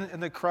had been in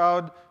the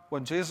crowd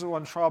when Jesus was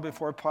on trial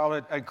before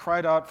Pilate and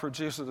cried out for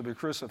Jesus to be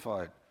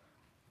crucified,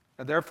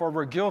 and therefore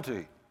were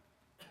guilty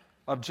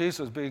of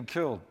Jesus being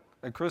killed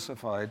and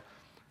crucified.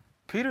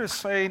 Peter is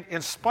saying,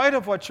 in spite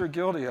of what you're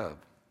guilty of,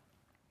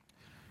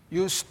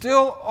 you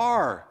still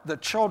are the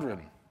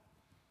children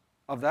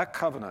of that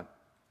covenant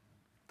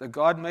that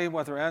God made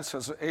with our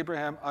ancestors,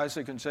 Abraham,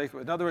 Isaac, and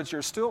Jacob. In other words,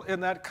 you're still in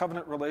that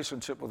covenant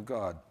relationship with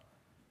God,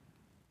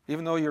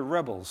 even though you're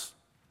rebels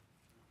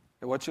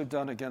at what you've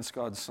done against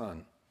God's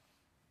Son.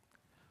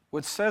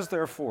 Which says,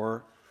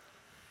 therefore,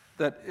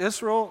 that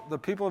Israel, the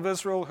people of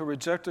Israel who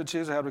rejected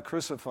Jesus and had him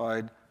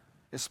crucified,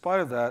 in spite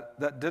of that,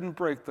 that didn't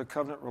break the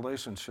covenant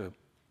relationship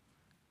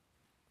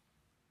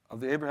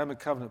of the Abrahamic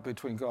covenant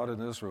between God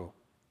and Israel.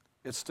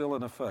 It's still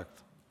in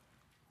effect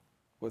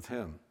with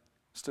him.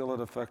 Still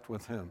in effect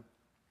with him.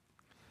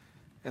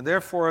 And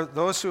therefore,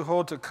 those who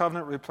hold to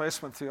covenant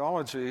replacement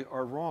theology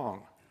are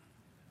wrong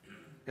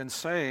in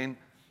saying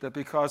that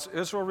because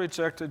Israel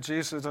rejected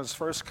Jesus in his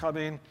first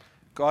coming,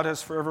 God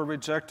has forever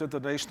rejected the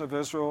nation of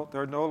Israel.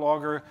 They're no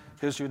longer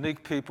his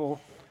unique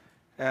people,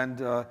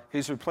 and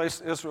he's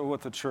replaced Israel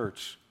with the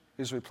church.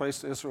 He's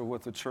replaced Israel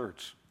with the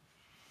church.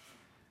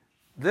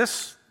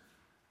 This,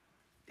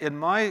 in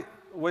my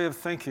way of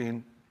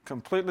thinking,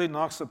 completely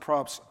knocks the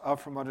props out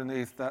from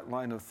underneath that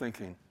line of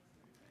thinking.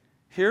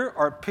 Here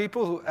are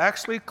people who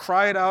actually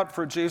cried out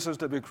for Jesus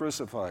to be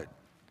crucified,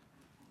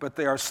 but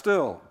they are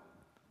still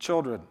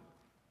children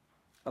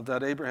of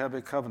that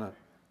Abrahamic covenant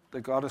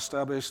that God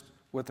established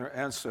with their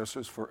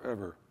ancestors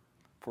forever,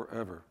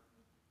 forever.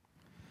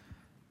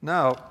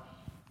 Now,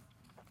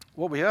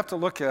 what we have to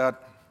look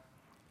at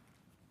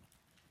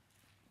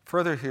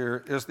further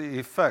here is the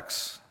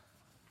effects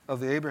of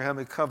the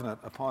Abrahamic covenant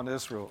upon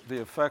Israel,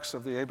 the effects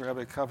of the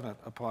Abrahamic covenant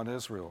upon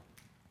Israel.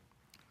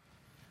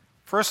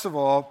 First of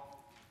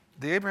all,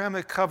 the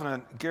Abrahamic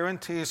covenant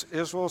guarantees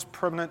Israel's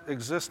permanent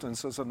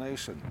existence as a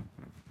nation.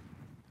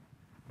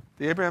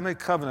 The Abrahamic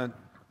covenant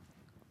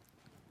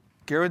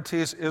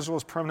guarantees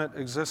Israel's permanent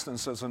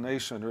existence as a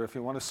nation, or if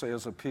you want to say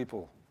as a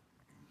people,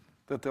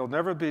 that they'll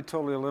never be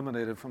totally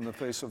eliminated from the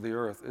face of the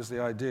earth is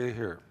the idea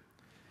here.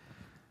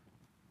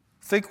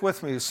 Think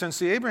with me, since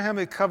the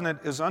Abrahamic covenant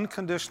is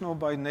unconditional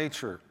by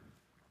nature,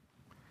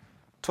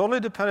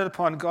 totally dependent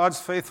upon God's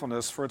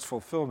faithfulness for its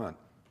fulfillment,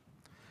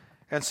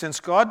 and since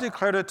God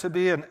declared it to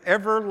be an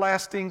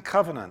everlasting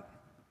covenant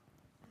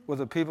with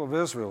the people of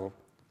Israel,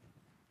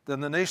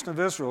 then the nation of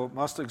Israel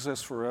must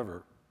exist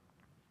forever.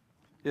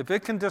 If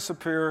it can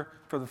disappear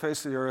from the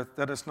face of the earth,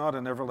 then it's not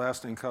an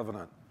everlasting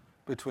covenant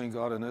between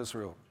God and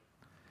Israel.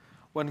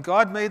 When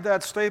God made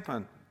that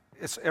statement,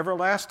 it's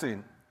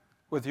everlasting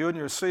with you and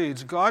your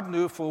seeds, God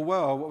knew full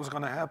well what was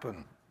going to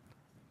happen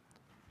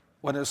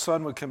when his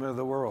son would come into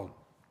the world,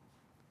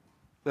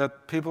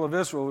 that people of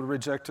Israel would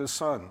reject his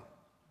son.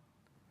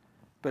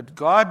 But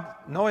God,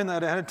 knowing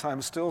that ahead of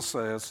time, still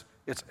says,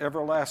 it's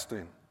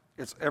everlasting.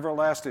 It's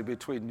everlasting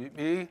between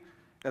me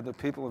and the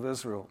people of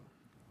Israel.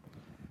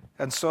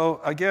 And so,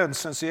 again,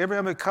 since the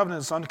Abrahamic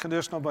covenant is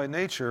unconditional by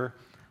nature,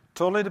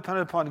 totally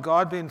dependent upon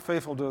God being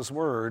faithful to his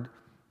word,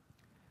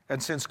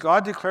 and since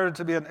God declared it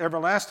to be an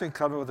everlasting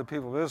covenant with the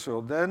people of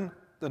Israel, then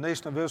the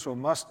nation of Israel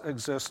must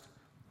exist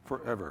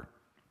forever.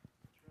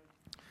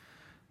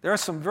 There are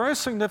some very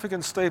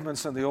significant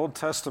statements in the Old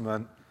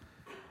Testament,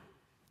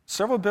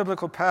 several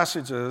biblical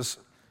passages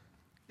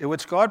in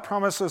which God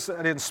promises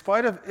that in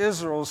spite of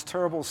Israel's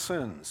terrible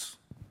sins,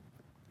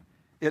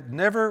 it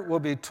never will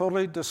be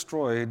totally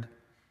destroyed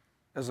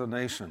as a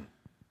nation.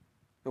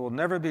 It will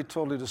never be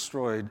totally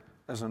destroyed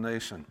as a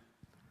nation.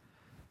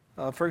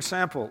 For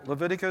example,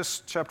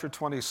 Leviticus chapter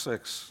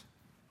 26.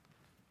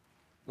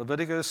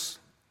 Leviticus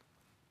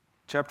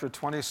chapter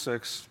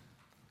 26,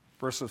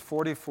 verses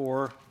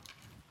 44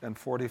 and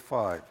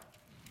 45.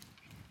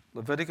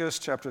 Leviticus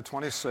chapter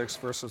 26,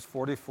 verses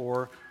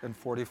 44 and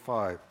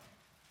 45.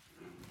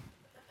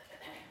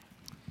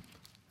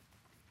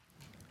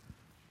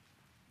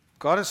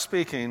 God is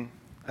speaking,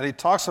 and he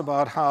talks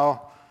about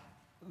how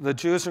the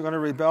Jews are going to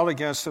rebel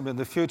against him in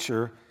the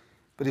future.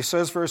 But he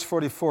says, verse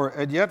 44,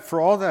 and yet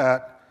for all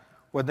that,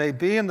 when they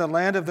be in the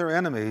land of their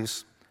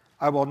enemies,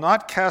 I will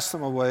not cast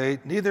them away,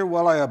 neither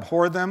will I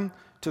abhor them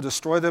to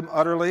destroy them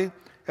utterly,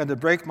 and to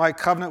break my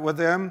covenant with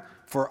them,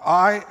 for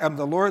I am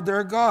the Lord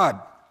their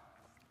God.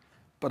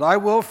 But I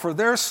will, for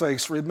their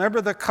sakes,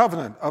 remember the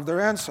covenant of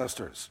their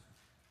ancestors,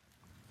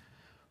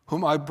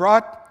 whom I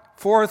brought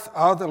forth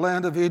out of the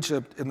land of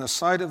Egypt in the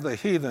sight of the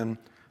heathen,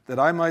 that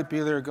I might be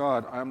their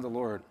God. I am the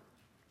Lord.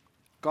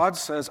 God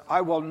says,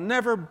 I will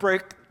never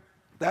break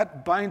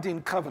that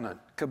binding covenant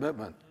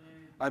commitment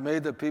I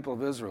made the people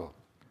of Israel.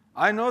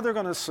 I know they're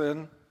going to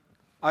sin.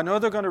 I know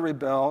they're going to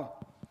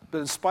rebel. But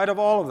in spite of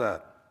all of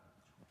that,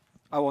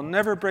 I will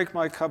never break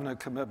my covenant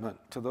commitment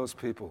to those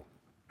people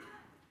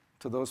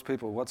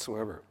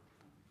whatsoever.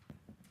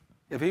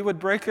 If he would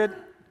break it,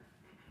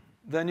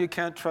 then you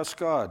can't trust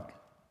God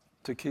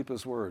to keep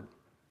his word,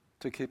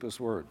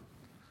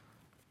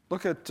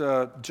 Look at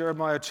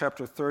Jeremiah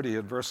chapter 30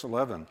 and verse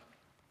 11.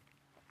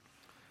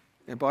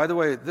 And by the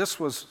way, this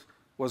was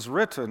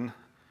written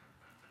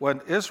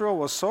when Israel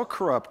was so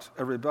corrupt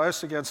and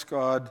rebellious against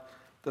God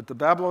that the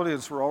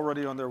Babylonians were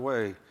already on their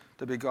way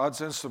to be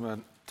God's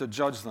instrument to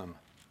judge them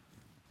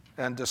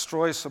and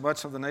destroy so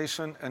much of the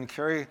nation and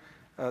carry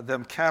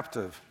them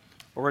captive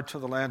over to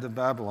the land of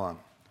Babylon.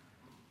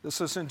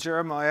 This is in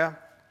Jeremiah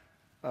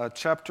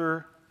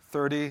chapter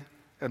 30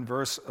 and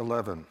verse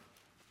 11,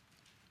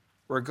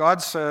 where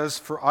God says,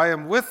 "For I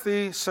am with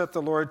thee, saith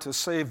the Lord, to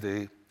save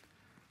thee,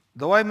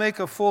 though I make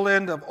a full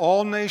end of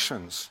all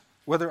nations,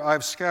 whither I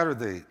have scattered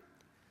thee.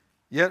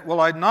 Yet will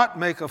I not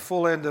make a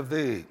full end of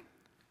thee,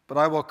 but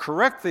I will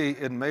correct thee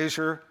in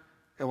measure,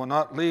 and will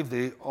not leave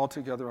thee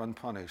altogether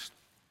unpunished."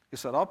 He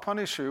said, I'll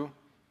punish you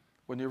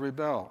when you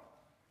rebel,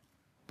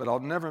 but I'll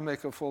never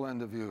make a full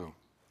end of you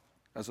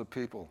as a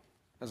people,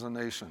 as a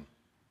nation,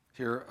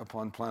 here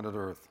upon planet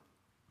Earth.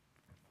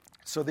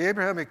 So the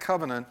Abrahamic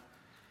covenant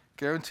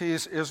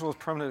guarantees Israel's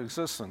permanent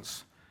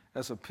existence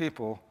as a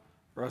people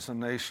or as a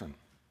nation.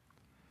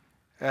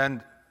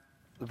 And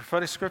the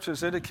prophetic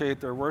scriptures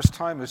indicate their worst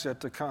time is yet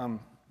to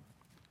come.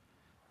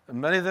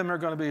 And many of them are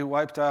going to be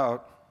wiped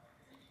out.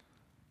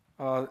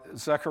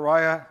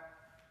 Zechariah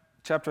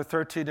chapter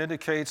 13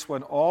 indicates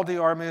when all the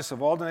armies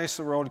of all the nations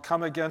of the world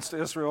come against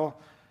Israel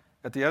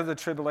at the end of the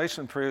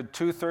tribulation period,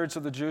 2/3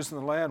 of the Jews in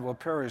the land will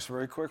perish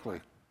very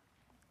quickly.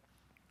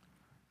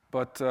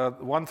 But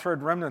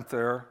 1/3 remnant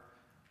there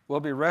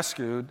will be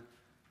rescued,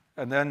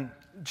 and then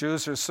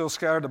Jews who are still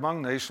scattered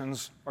among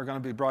nations are going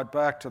to be brought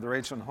back to their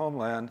ancient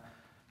homeland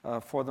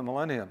for the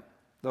millennium,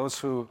 those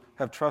who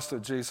have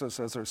trusted Jesus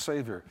as their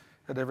Savior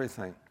and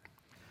everything.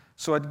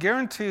 So it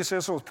guarantees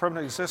Israel's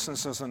permanent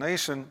existence as a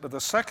nation, but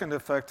the second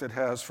effect it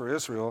has for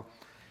Israel,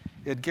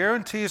 it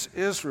guarantees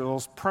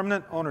Israel's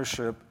permanent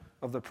ownership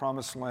of the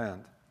promised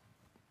land.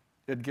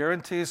 It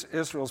guarantees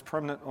Israel's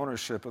permanent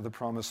ownership of the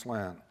promised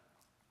land.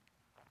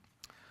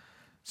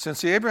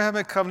 Since the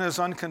Abrahamic covenant is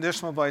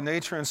unconditional by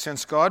nature, and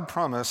since God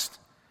promised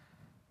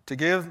to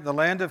give the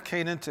land of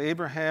Canaan to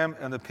Abraham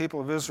and the people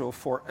of Israel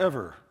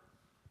forever,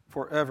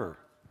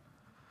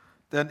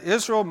 then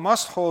Israel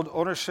must hold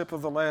ownership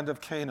of the land of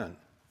Canaan.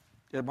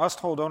 It must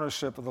hold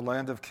ownership of the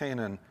land of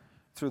Canaan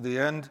through the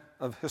end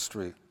of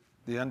history,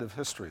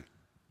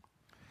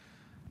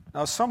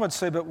 Now, some would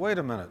say, but wait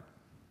a minute.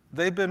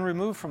 They've been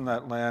removed from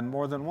that land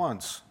more than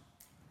once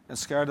and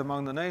scattered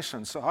among the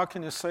nations. So how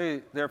can you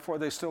say, therefore,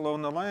 they still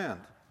own the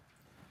land?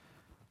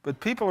 But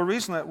people who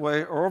reason that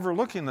way are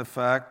overlooking the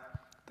fact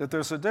that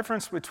there's a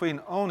difference between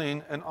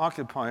owning and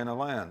occupying a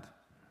land.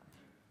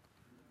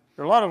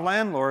 There are a lot of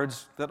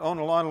landlords that own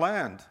a lot of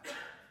land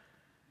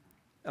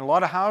and a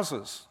lot of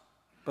houses,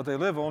 but they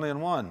live only in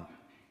one,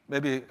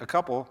 maybe a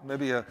couple,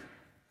 maybe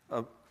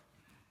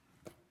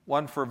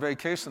one for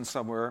vacation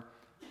somewhere,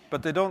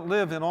 but they don't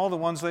live in all the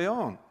ones they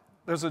own.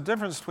 There's a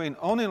difference between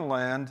owning a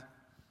land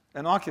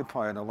and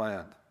occupying a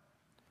land.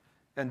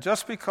 And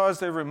just because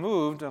they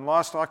removed and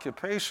lost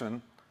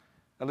occupation,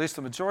 at least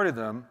the majority of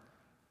them,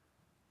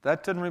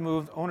 that didn't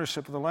remove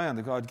ownership of the land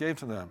that God gave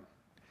to them.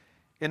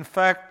 In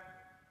fact,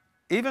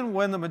 even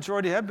when the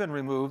majority had been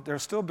removed,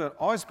 there's still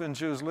always been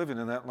Jews living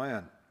in that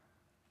land,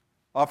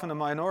 often a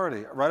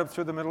minority, right up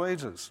through the Middle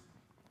Ages.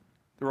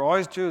 There were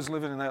always Jews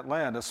living in that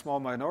land, a small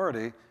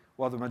minority,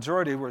 while the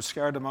majority were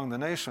scattered among the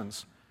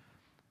nations.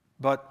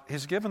 But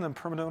he's given them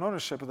permanent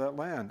ownership of that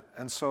land.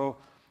 And so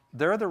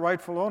they're the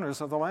rightful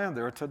owners of the land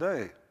there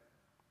today.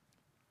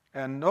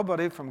 And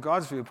nobody from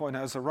God's viewpoint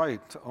has the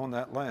right to own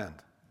that land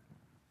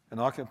and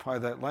occupy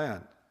that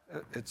land.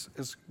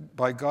 It's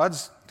by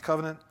God's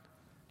covenant,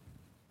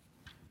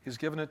 he's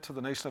given it to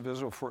the nation of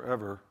Israel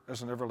forever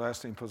as an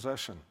everlasting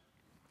possession.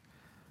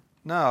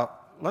 Now,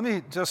 let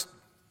me just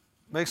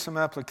make some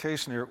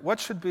application here. What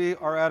should be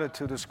our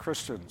attitude as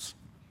Christians,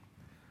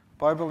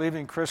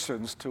 Bible-believing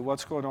Christians, to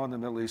what's going on in the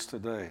Middle East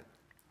today?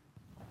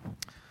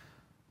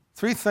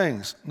 3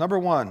 things. Number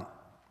 1,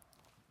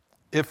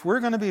 if we're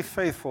going to be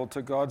faithful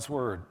to God's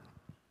word,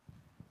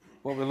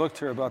 what we looked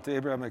here about the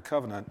Abrahamic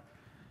covenant,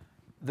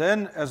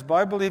 then as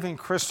Bible-believing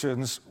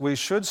Christians, we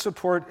should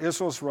support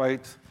Israel's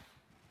right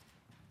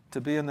to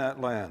be in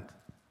that land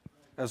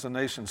as a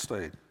nation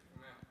state.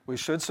 We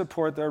should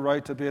support their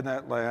right to be in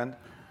that land,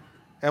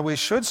 and we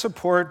should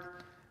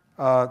support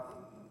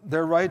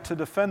their right to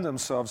defend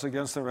themselves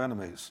against their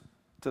enemies,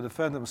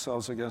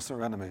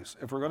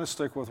 if we're going to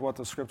stick with what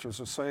the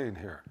scriptures are saying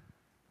here.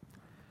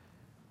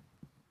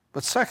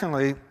 But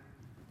secondly,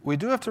 we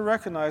do have to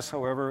recognize,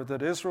 however,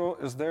 that Israel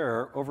is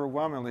there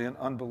overwhelmingly in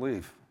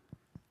unbelief.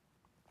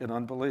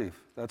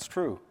 That's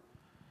true.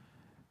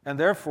 And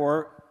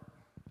therefore,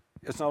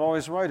 it's not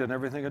always right in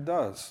everything it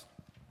does.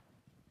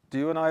 Do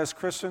you and I as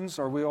Christians,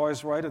 are we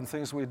always right in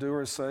things we do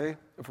or say?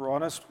 If we're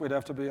honest, we'd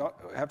have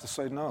to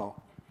say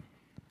no.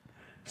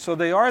 So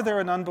they are there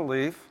in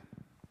unbelief,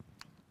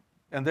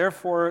 and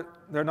therefore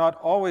they're not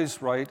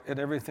always right in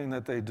everything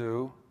that they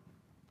do.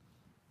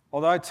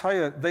 Although I tell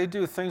you, they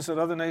do things that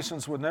other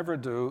nations would never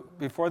do.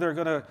 Before they're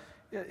going to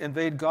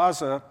invade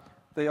Gaza,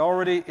 they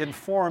already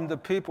informed the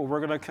people, we're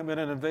going to come in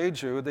and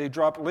invade you. They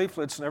drop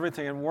leaflets and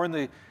everything and warn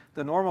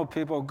the normal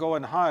people, go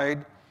and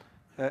hide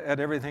at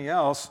everything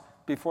else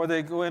before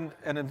they go in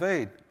and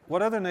invade.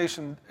 What other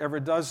nation ever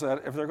does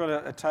that if they're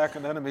going to attack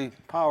an enemy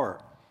power?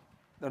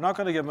 They're not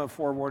going to give them a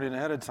forewarning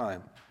ahead of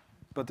time,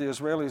 but the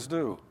Israelis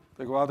do.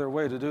 They go out of their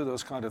way to do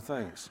those kind of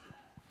things.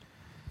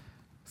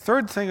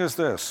 Third thing is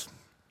this.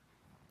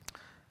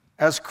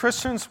 As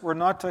Christians, we're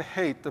not to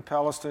hate the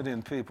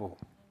Palestinian people.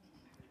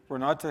 We're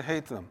not to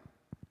hate them.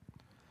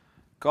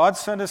 God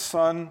sent his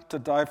Son to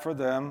die for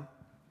them,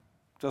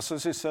 just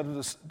as he said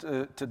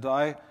to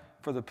die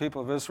for the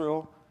people of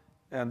Israel,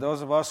 and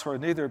those of us who are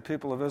neither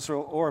people of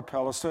Israel or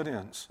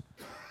Palestinians.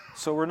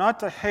 So we're not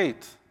to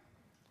hate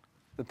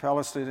the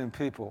Palestinian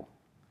people.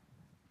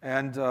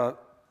 And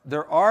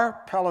there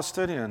are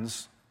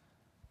Palestinians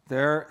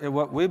there in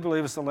what we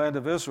believe is the land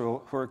of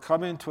Israel who are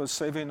coming to a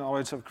saving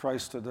knowledge of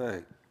Christ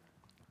today.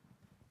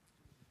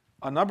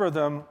 A number of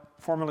them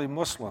formerly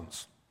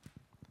Muslims,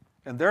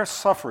 and they're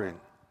suffering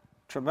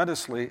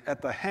tremendously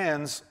at the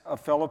hands of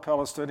fellow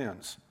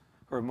Palestinians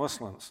who are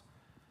Muslims.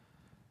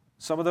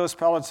 Some of those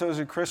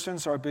Palestinian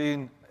Christians are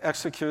being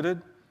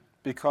executed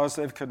because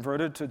they've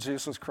converted to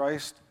Jesus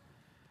Christ.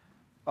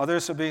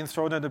 Others are being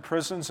thrown into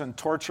prisons and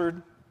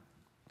tortured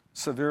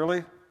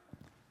severely,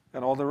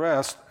 and all the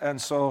rest. And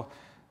so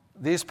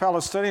these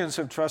Palestinians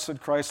have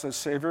trusted Christ as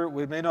Savior.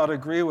 We may not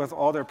agree with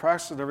all their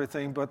practices and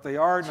everything, but they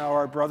are now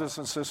our brothers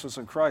and sisters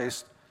in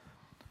Christ.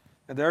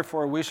 And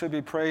therefore, we should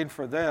be praying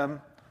for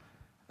them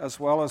as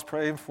well as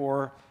praying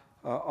for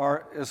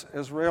our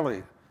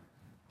Israeli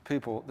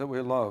people that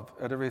we love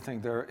and everything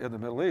there in the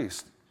Middle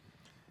East.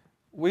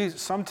 We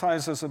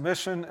sometimes, as a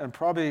mission, and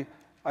probably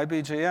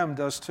IBJM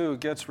does too,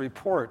 get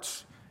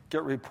reports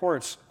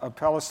of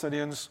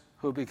Palestinians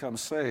who become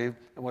saved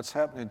and what's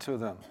happening to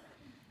them.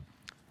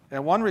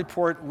 And one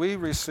report we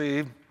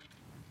received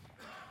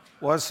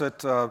was that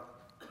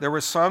there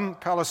were some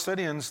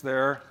Palestinians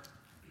there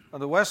on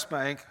the West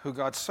Bank who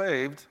got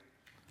saved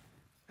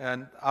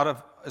and out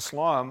of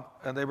Islam,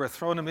 and they were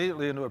thrown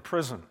immediately into a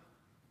prison.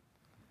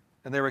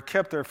 And they were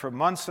kept there for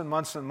months and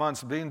months and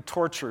months, being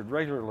tortured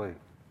regularly.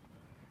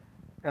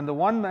 And the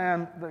one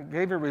man that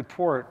gave a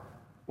report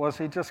was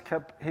he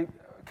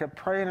kept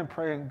praying and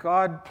praying,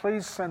 God,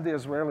 please send the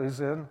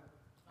Israelis in.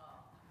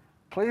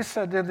 Please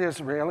send in the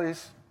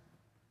Israelis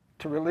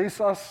to release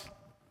us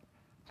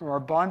from our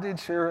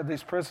bondage here in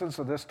these prisons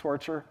of this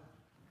torture.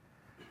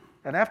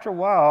 And after a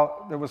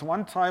while, there was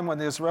one time when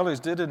the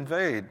Israelis did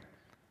invade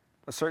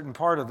a certain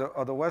part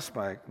of the West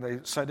Bank. They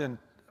sent in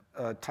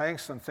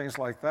tanks and things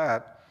like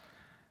that.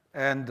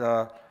 And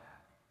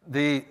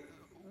the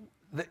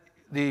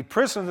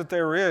prison that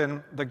they were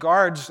in, the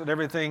guards and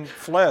everything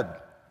fled.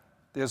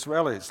 The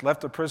Israelis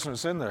left the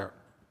prisoners in there.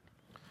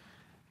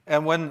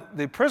 And when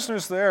the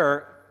prisoners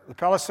there, the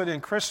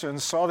Palestinian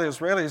Christians, saw the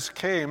Israelis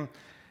came,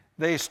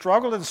 they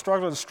struggled and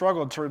struggled and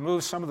struggled to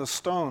remove some of the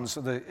stones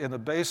in the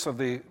base of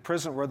the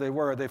prison where they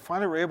were. They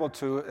finally were able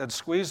to and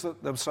squeezed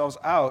themselves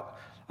out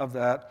of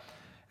that.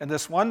 And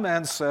this one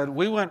man said,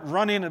 we went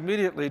running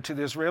immediately to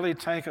the Israeli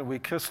tank and we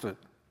kissed it.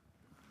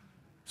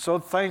 So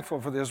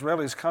thankful for the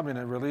Israelis coming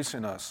and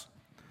releasing us.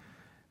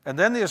 And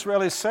then the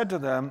Israelis said to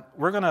them,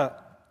 we're going to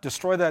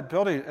destroy that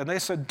building. And they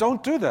said,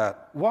 don't do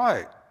that.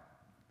 Why?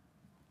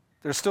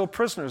 There's still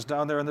prisoners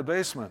down there in the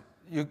basement.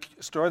 You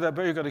destroy that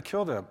building, you're going to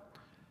kill them.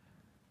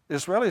 The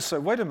Israelis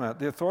said, wait a minute,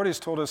 the authorities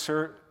told us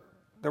here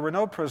there were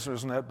no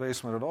prisoners in that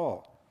basement at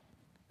all.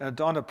 And it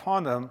dawned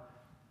upon them,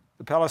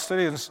 the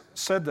Palestinians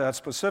said that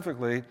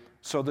specifically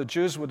so the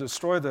Jews would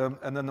destroy them,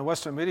 and then the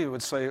Western media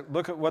would say,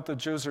 look at what the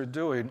Jews are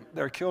doing.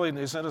 They're killing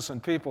these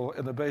innocent people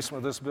in the basement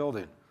of this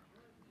building.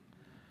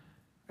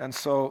 And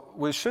so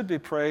we should be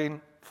praying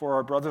for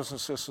our brothers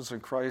and sisters in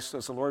Christ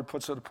as the Lord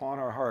puts it upon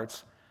our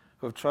hearts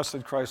who have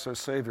trusted Christ as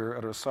Savior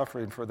and are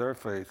suffering for their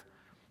faith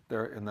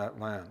there in that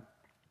land.